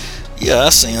is, yeah, I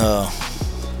seen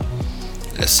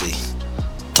let's see.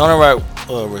 Tony Rock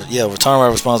Tony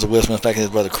Rock responds to Will Smith smacking his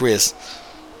brother Chris.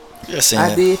 Yeah,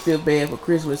 I did feel bad for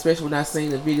Chris, especially when I seen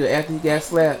the video after he got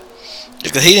slapped.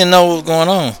 Because he didn't know what was going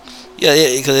on. Yeah,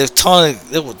 because if Tony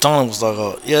was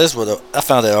like, yeah, this is what I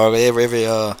found that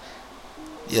article.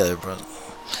 Yeah, brother.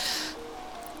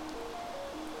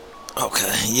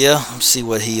 Okay, yeah, let's see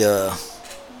what he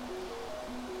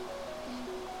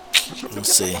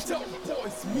let's see.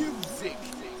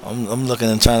 I'm looking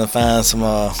and trying to find some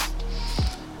I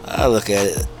look at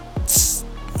it.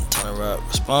 Tony Rock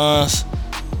response.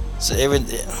 So every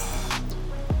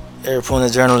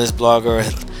point, journalist, blogger,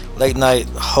 late night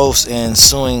host, and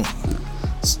suing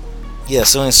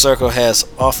Circle has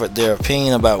offered their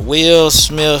opinion about Will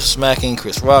Smith smacking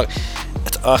Chris Rock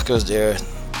at the Oscars. There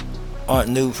aren't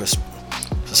new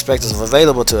perspectives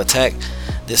available to attack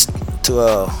this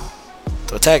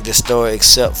story,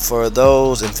 except for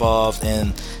those involved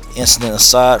in the incident.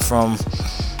 Aside from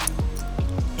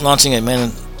launching a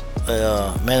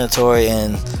mandatory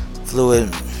and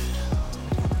fluid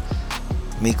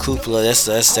me cupola, that's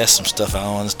some stuff I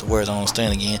don't understand. The words I don't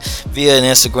understand again. Via an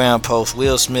Instagram post,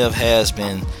 Will Smith has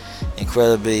been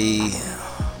incredibly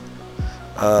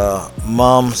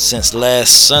mum since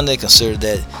last Sunday. Considered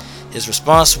that his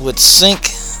response would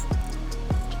sink.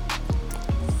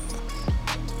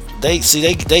 They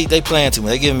playing to me.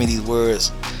 They giving me these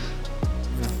words.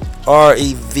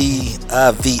 REVIVFY.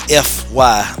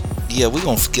 Yeah, we're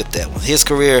gonna skip that one. His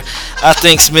career, I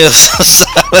think Smith's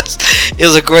silence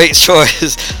is a great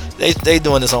choice. they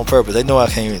doing this on purpose. They know I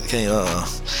can't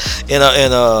in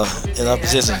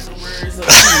opposition.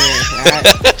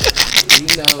 You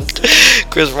know,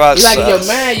 Chris Rock. you like in your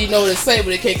mind, you know what to say,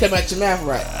 but it can't come out your mouth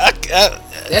right.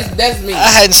 That's me. I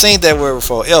hadn't seen that word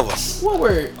before ever. What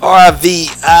word?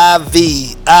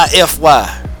 RIVIVIFY.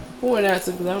 Point out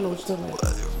to me, 'cause I don't know what you're talking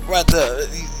about. Right there,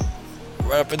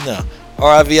 right up in there.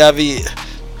 RIVIV.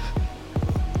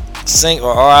 Sing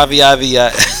or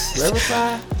RIVIVI.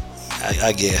 Verify.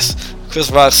 I guess Chris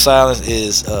Rock's silence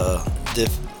is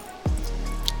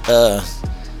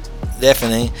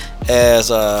deafening. As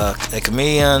a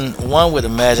comedian, one would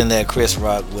imagine that Chris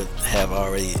Rock would have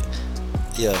already,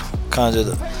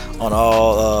 conjured on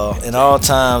an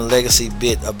all-time legacy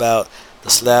bit about the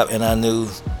slap, and I know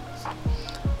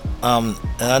I'm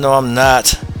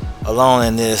not alone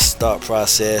in this thought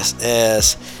process,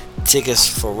 as tickets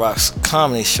for Rock's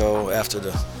comedy show after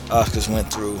the Oscars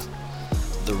went through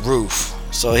the roof.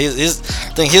 So I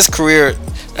think his career.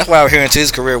 That's why we're hearing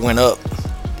his career went up.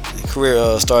 His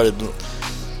career started.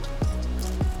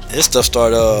 His stuff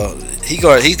started. He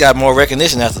got more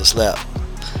recognition after the slap.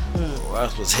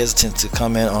 Rock was hesitant to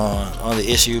comment on the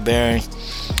issue, bearing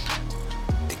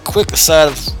a quick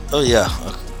aside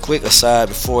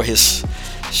before his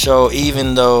show.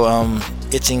 Even though I'm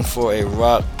itching for a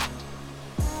Rock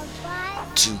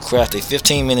to craft a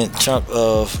 15-minute chunk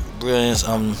of brilliance,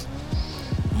 I'm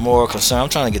more concerned. I'm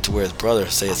trying to get to where his brother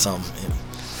said something.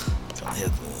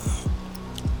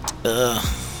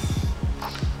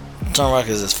 Tom Rock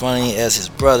is as funny as his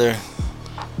brother.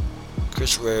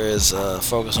 Chris Ware is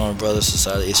focused on brother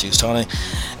society issues. Tony,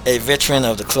 a veteran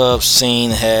of the club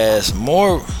scene, has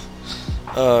more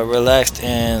relaxed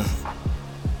and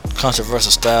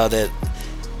controversial style.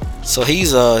 So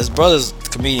he's his brother's a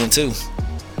comedian too,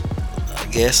 I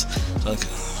guess.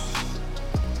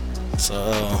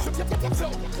 So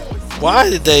why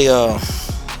did they? I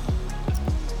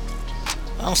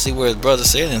don't see where his brother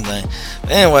said anything.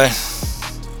 But anyway,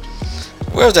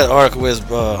 where's that article?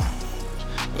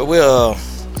 How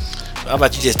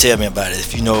about you just tell me about it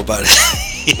if you know about it?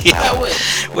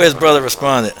 Where his brother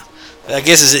responded. I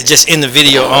guess it's just in the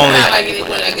video only. I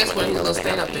guess when he was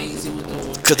stand up things he was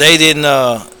doing. Cause they didn't.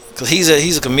 Cause he's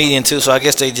a comedian too. So I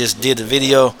guess they just did the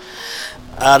video.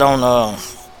 I don't know.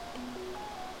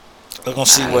 We're gonna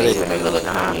see what it. Make a little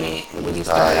comment when he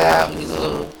started out with his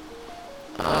little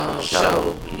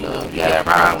show. You know, if you got a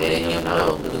problem with it, you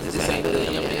know, because this ain't good.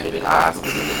 You know, big odds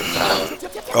with the show.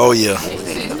 Oh yeah. They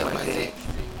say stuff like that.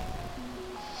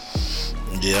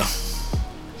 Yeah.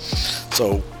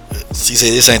 So she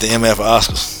said this ain't the MF for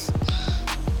Oscars.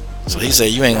 So he said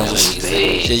you ain't gonna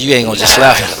just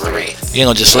slap him. You ain't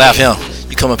gonna just slap him.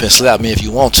 You come up and slap me if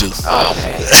you want to. Oh,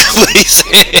 okay. That's what he said.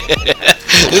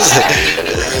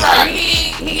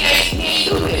 He ain't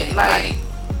doing it. Like,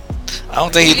 I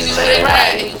don't think he let it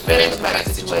ride. He was famous about the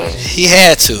situation. he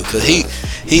had to, cause he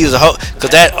was cause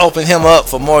that opened him up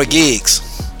for more gigs.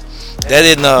 That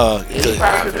didn't He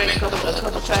probably been a couple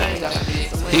times out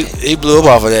there. he blew up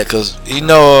off of that, cause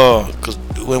cause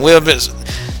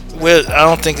when I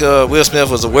don't think Will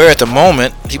Smith was aware at the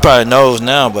moment. He probably knows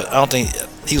now, but I don't think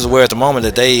he was aware at the moment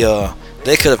that they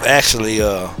could have actually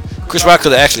Chris Rock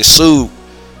could have actually sued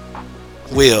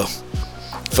Will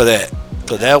for that,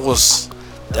 cause that was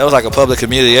like a public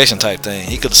humiliation type thing.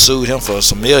 He could have sued him for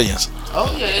some millions. Oh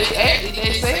yeah, they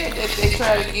said that they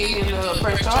tried to get him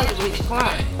press charges with his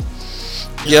client.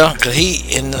 Yeah, cause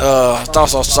I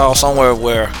also saw somewhere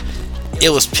where it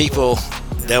was people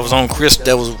that was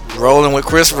rolling with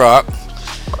Chris Rock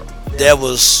that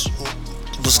was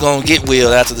gonna get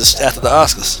Will after the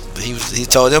Oscars, but he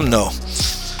told them no.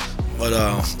 But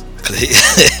cause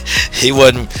he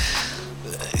wasn't.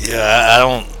 Yeah, I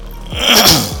don't.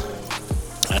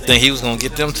 I think he was gonna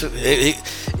get them to.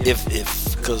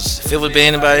 Because if it would be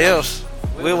anybody else,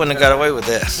 we wouldn't have got away with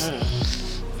that.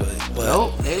 But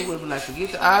Nope, they would be like,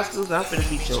 forget the Oscars, I'm finna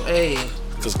beat your ass.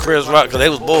 Because Chris Rock, because they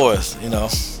was boys, you know.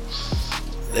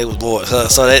 They was boys.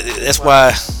 So that's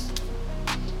why.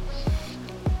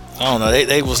 I don't know.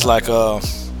 They was like. So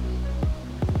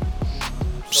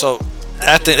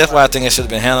I think that's why I think it should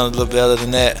have been handled a little better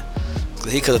than that.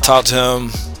 Cause he could have talked to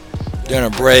him during a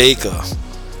break, or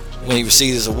when he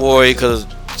received his award, he could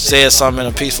have said something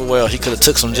in a peaceful way. Or he could have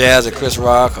took some jabs at Chris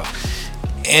Rock, or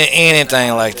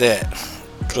anything like that.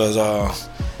 Cause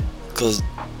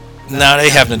now they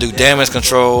having to do damage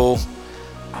control,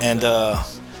 and I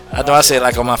know I said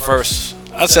like on my first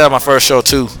show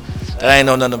too, that I ain't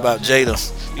know nothing about Jada.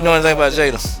 You know anything about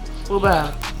Jada? What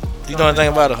about? You know anything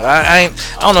about her? I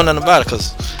don't know nothing about her,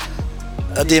 cause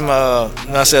I did my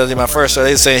when I said I did my first show.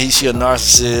 They saying she a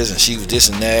narcissist and she was this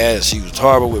and that and she was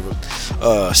horrible with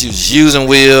she was using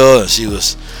Will and she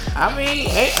was. I mean,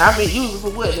 using for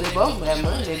what? They both had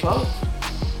money. They both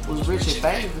was rich and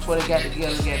famous before they got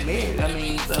together and got married. I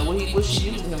mean, so what she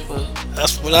using him for?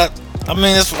 That's what I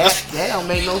mean. That don't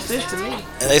make no sense to me.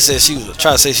 And they said she was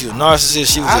trying to say she was a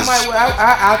narcissist. She was.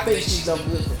 I think she's no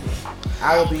good for him.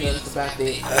 I will be honest about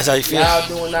that. That's how you feel. Y'all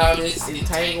doing all this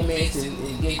entanglements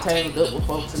and getting tangled up with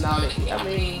folks and all that. I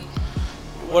mean,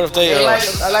 what if they? Like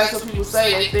some people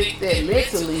say, they think that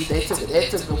mentally they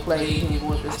took a play in him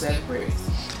with the sacrifice.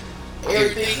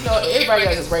 Everything, you know, everybody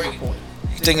has a breaking point.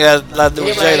 You think that had a lot to do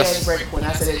with Jada? Everybody has a breaking point.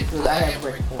 I said that because I have a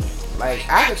breaking point. Like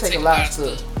I can take a lot of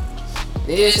stuff.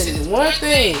 They just said there's one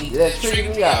thing that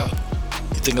triggered me out.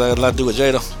 You think that had a lot to do with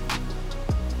Jada?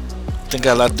 Think that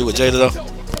had a lot to do with Jada though?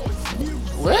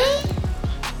 What?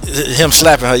 Him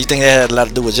slapping her, you think that had a lot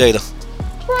to do with Jada?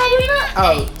 Probably not.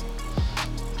 Oh.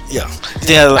 Yeah. You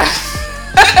think that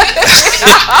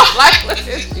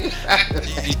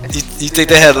you think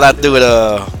that had a lot to do with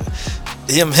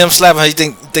him slapping her? You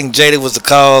think Jada was the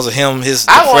cause of his depression?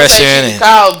 I won't say she's the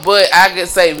cause, but I could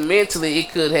say mentally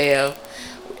it could have.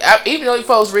 Even though these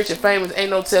folks rich and famous, ain't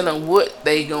no telling what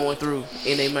they going through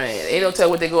in their mind. Ain't no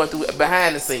telling what they going through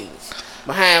behind the scenes,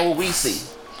 behind what we see.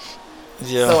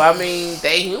 Yeah. So I mean,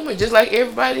 they human just like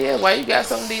everybody else. Why you got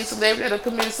some of these celebrities that have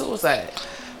committed suicide?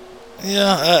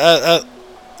 Yeah,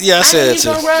 I said that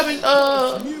too.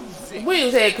 Robin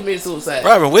Williams had committed suicide.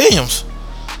 Robin Williams,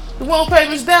 the one who played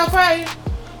Mr. Doubtfire.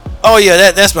 Oh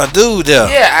yeah, that's my dude there.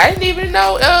 Yeah, I didn't even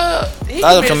know he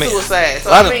committed suicide.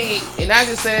 So I mean, and I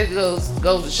just said it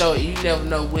goes to show you never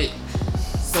know what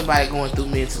somebody going through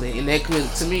mentally, and that could,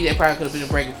 to me, that probably could have been a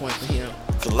breaking point for him.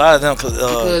 A lot of them,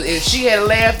 because if she had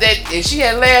laughed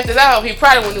it off, he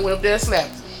probably wouldn't have went up there and slapped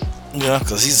her. Yeah,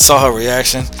 because he saw her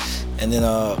reaction, and then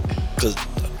because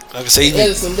like I say,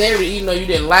 as a celebrity, even though you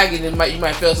didn't like it, you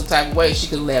might feel some type of way. She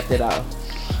could have laughed it off.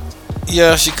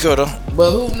 Yeah, she could have.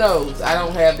 But who knows? I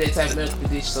don't have that type of medical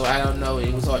condition, so I don't know.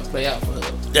 It was hard to play out for her.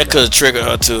 That could have triggered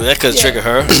her too. That could have triggered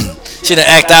her. She didn't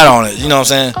act out on it. You know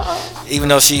what I'm saying? Even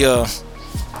though she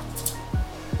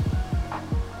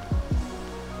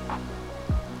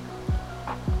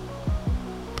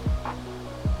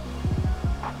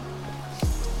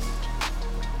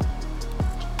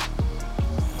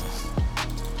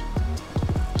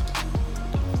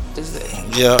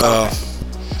Yeah, I'll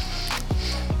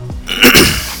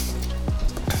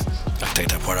take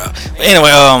that part out. But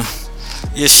anyway,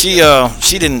 yeah,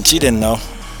 she didn't know.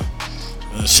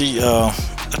 I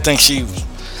think she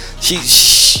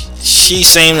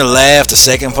seemed to laugh the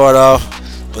second part off,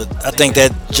 but I think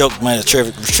that joke might have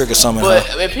triggered something. But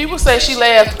when people say she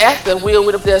laughed after Will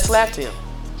would have just slapped him.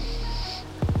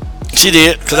 She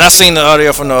did, cause I seen the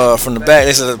audio from the back.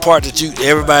 They said the part that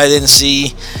everybody didn't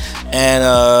see.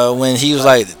 And when he was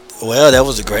like, well, that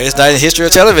was the greatest night in the history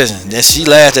of television, then she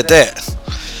laughed at that.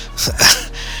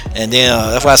 And then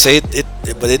that's why I say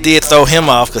but it did throw him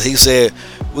off, because he said,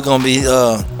 we're going to be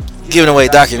giving away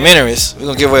documentaries. We're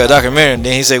going to give away a documentary. And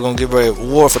then he said, we're going to give away an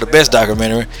award for the best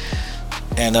documentary.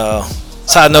 And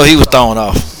so I know he was thrown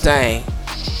off. Dang.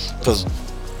 Because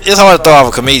it's hard to throw off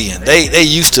a comedian. They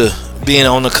used to being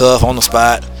on the cuff, on the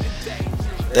spot.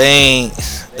 They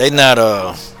not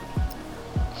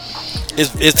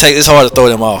It's hard to throw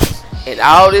them off. And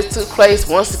all this took place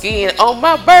once again on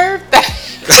my birthday.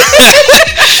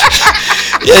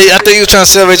 Yeah, I think you were trying to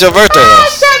celebrate your birthday. I'm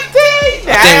trying to tell you.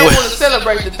 Now, I didn't want to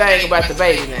celebrate the thing about the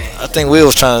baby now. I think Will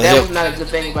was trying to help. That was not a good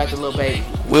thing about the little baby.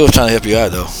 Will was trying to help you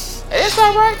out though. It's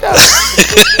alright though.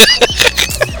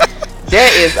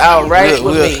 That is alright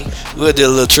with me. Will did a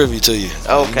little tribute to you.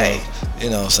 Okay. You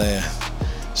know what I'm saying?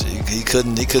 So he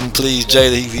couldn't please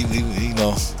Jada.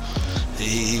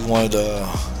 He wanted to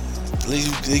at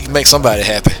least he can make somebody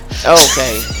happy.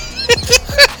 Okay.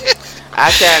 I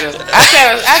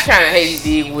kind of hate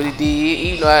he did what he did.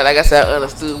 Even though, like I said, I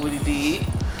understood what he did.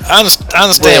 I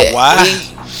understand why.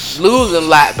 He losing a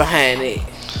lot behind it.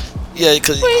 Yeah,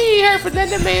 because he ain't hurt for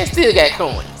nothing. That man still got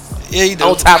coins. Yeah, he do.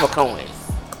 On top of coins.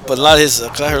 But I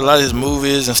heard a lot of his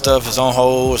movies and stuff is on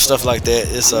hold and stuff like that.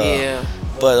 It's yeah.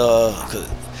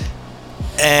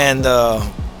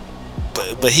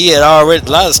 But he had already, a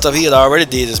lot of stuff he had already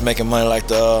did is making money, like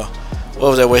what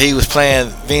was that, where he was playing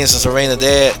Venus and Serena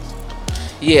dad?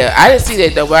 Yeah, I didn't see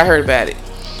that though, but I heard about it.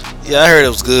 Yeah, I heard it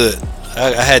was good.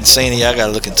 I hadn't seen it yet. I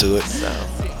gotta look into it. So,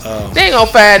 they ain't gonna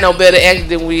find no better actor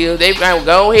than Will. They gonna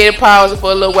go ahead and pause it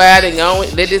for a little while, then go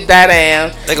let this die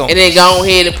down, and then go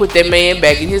ahead and put that man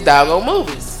back in his doggone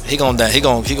movies. He gonna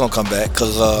come back,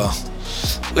 cause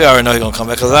We already know he's gonna come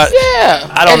back. Cause I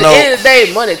don't At know. the end of the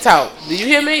day, money talk. Do you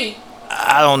hear me?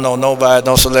 I don't know nobody,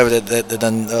 no celebrity that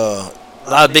done. A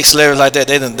lot of big celebrities like that.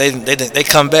 They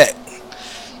come back.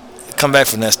 Come back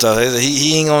from that stuff.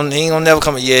 He ain't gonna never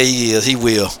come. Yeah, he is. He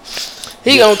will.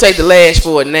 He gonna take the lash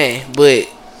for it now, but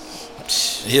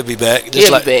he'll be back.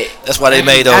 He'll be back. That's why they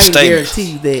made those statements. I can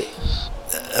guarantee you that.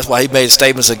 That's why he made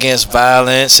statements against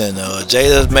violence, and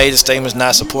Jada made the statements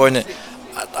not supporting it.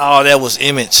 All that was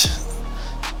image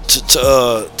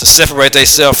to separate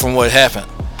themselves from what happened,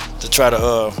 to try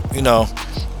to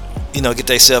get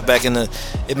themselves back in the.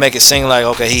 It make it seem like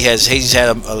okay, he just had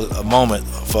a moment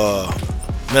of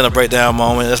mental breakdown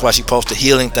moment. That's why she posted the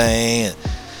healing thing. And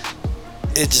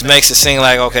it just makes it seem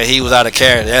like okay, he was out of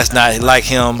character. That's not like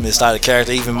him. It's not a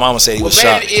character. Even Mama said he was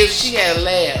shocked. Maybe if she had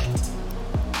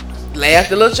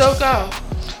laughed a little choke off,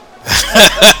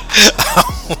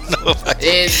 I don't know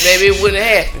and maybe it wouldn't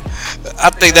have happened. I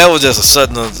think that was just a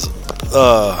sudden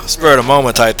spur of the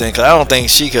moment type thing. Cause I don't think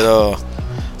she could.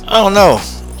 I don't know.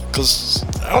 Cause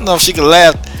I don't know if she could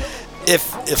laugh.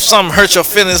 If something hurts your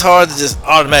feelings hard to just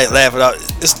automatically laugh it out.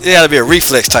 It had to be a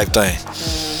reflex type thing.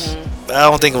 Mm-hmm. I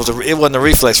don't think it wasn't a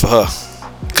reflex for her.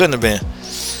 Couldn't have been.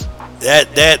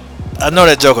 That I know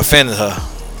that joke offended her,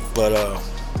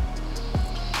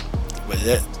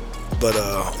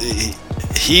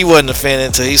 he wasn't offended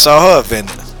until he saw her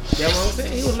offended. That's what I'm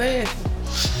saying. He was laughing.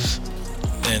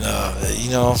 And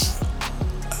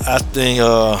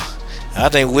I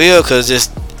think Will could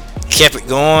just kept it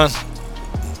going,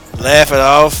 laugh it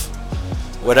off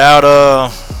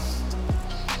without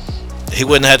he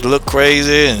wouldn't have to look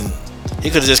crazy, and he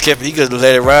could have just kept it. He could have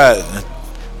let it ride and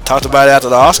talked about it after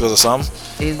the Oscars or something.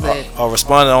 Exactly. Or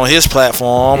responded on his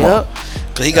platform. Yep.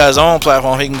 Cause he got his own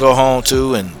platform he can go home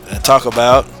to and talk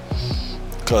about.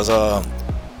 Cause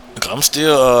I'm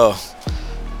still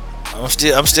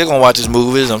gonna watch his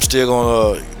movies. I'm still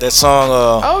gonna that song.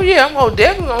 Oh yeah, I'm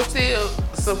definitely gonna still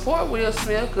support Will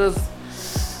Smith because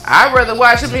I'd rather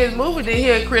watch him in his movie than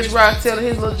hear Chris Rock telling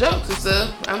his little jokes and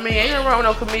stuff. I mean, ain't nothing wrong with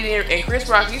no comedian, and Chris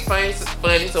Rock he's funny,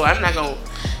 so I'm not gonna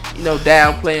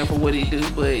downplay him for what he do.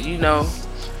 But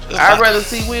I'd rather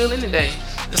see Will any day.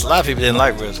 There's a lot of people didn't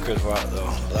like Chris Rock though.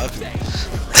 A lot of people.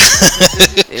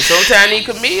 And sometimes these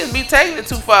comedians be taking it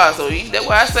too far, so that's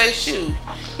why I say shoot.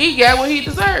 He got what he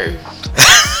deserved.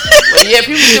 But yeah,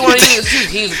 people still want to use excuse.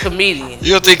 He's a comedian.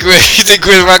 You don't think Chris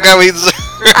Rock got what he deserved?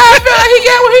 I feel like he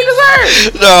got what he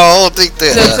deserved. No, I don't think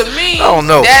that. So to me, I don't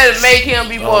know. That'd make him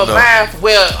be more mindful.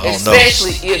 Well,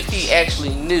 especially know. if he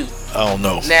actually knew. I don't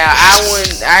know. Now I'm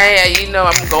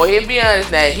gonna go ahead and be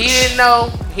honest. Now he didn't know,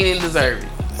 he didn't deserve it.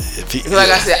 Because like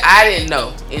I said, I didn't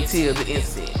know until the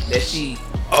incident that she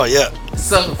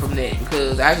suffered from that.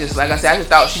 Because I just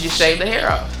thought she just shaved her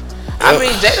hair off. I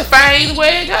mean, Jada fine either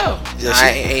way it go. Yeah, I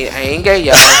ain't gay,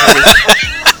 y'all.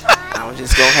 I'm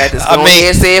just gonna have to go ahead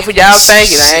and say it for y'all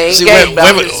thinking. I ain't gay, but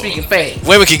I'm just speaking facts.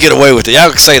 Women can get away with it. Y'all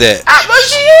can say that. But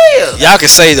she is. Y'all can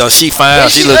say though she fine,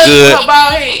 she look good.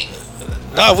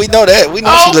 No, we know that. We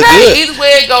know she look good. Either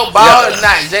way it go, bald or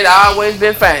not, Jada always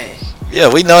been fine. Yeah,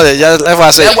 we know that. That's why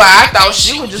I say. That's why I thought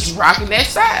she was just rocking that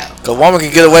style. Cause a woman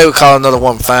can get away with calling another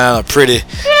woman fine or pretty.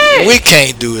 Yeah. We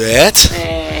can't do that.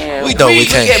 Man, we know we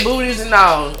can't. We get booties and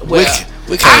all. Well,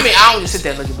 we can't. I mean, I don't just sit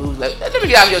there and look at booties. Like, let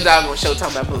me get out of your dog on show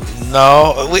talking about booties.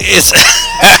 No, it's.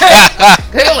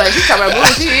 Hell, like she talking about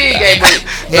booties, she is gay. But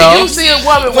if you see a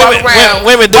woman walk around,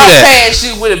 women do that. Past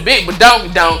you with a big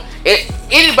badonkey donk,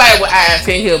 anybody with eyes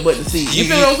can't help but to see. You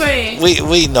feel what I'm saying?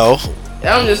 We know.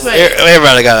 I'm just saying.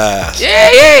 Everybody got eyes. Yeah.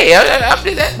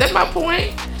 That's my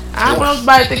point. I don't want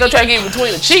nobody to think I'm trying to get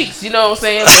between the cheeks. You know what I'm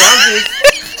saying? But I'm just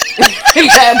you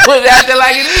gotta put it out there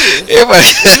like it is.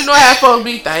 You know how folks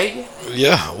be thinking.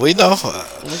 Yeah, we know.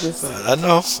 I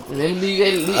know. Let me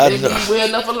leave well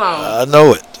enough alone. I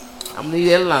know it. I'm gonna leave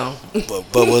that alone.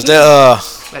 But was that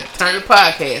like turn the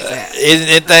podcast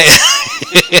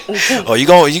out?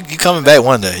 You coming back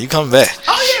one day? You coming back?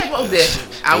 Oh yeah, most definitely.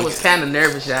 I was kind of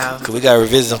nervous, y'all. Cause we gotta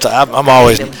revisit them. I'm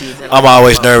always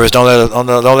nervous. Don't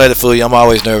let it fool you. I'm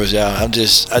always nervous, y'all. I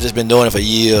just been doing it for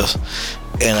years,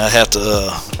 and I have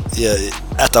to.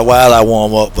 After a while I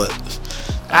warm up, but.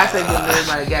 I think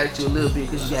everybody got at you a little bit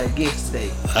because you got a guest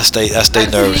today. I stay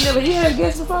nervous. You had a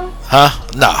guest before? Huh?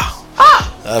 Nah.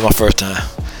 That was my first time.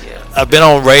 Yeah. I've been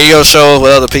on radio shows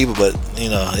with other people, but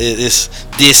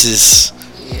this is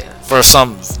for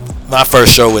my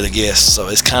first show with a guest, so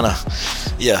it's kind of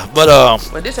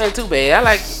But this ain't too bad.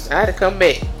 I had to come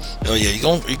back. Oh yeah, you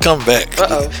coming back?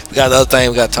 We got the other thing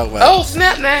we got to talk about. Oh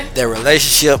snap, man! That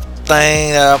relationship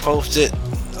thing that I posted.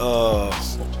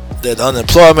 that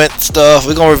unemployment stuff.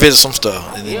 We're gonna revisit some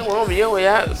stuff. And then,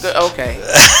 Okay.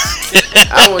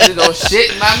 I was just gonna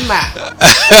shit in my mouth.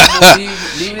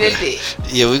 Leave it at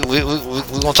that. yeah, we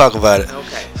gonna talk about it.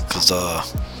 Okay. Cause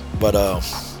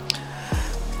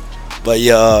but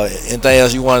yeah, anything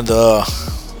else you wanted to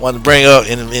bring up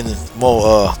in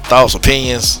more thoughts,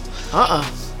 opinions?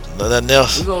 Nothing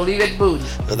else. We're gonna leave at the booty.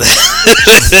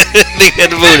 Leave at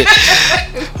the booty.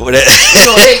 We're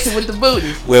gonna exit with the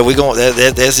booty. Well, we gonna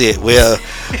that's it. Well,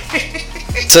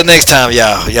 till next time,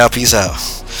 y'all. Y'all peace out.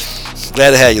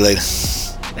 Glad to have you later.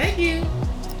 Thank you.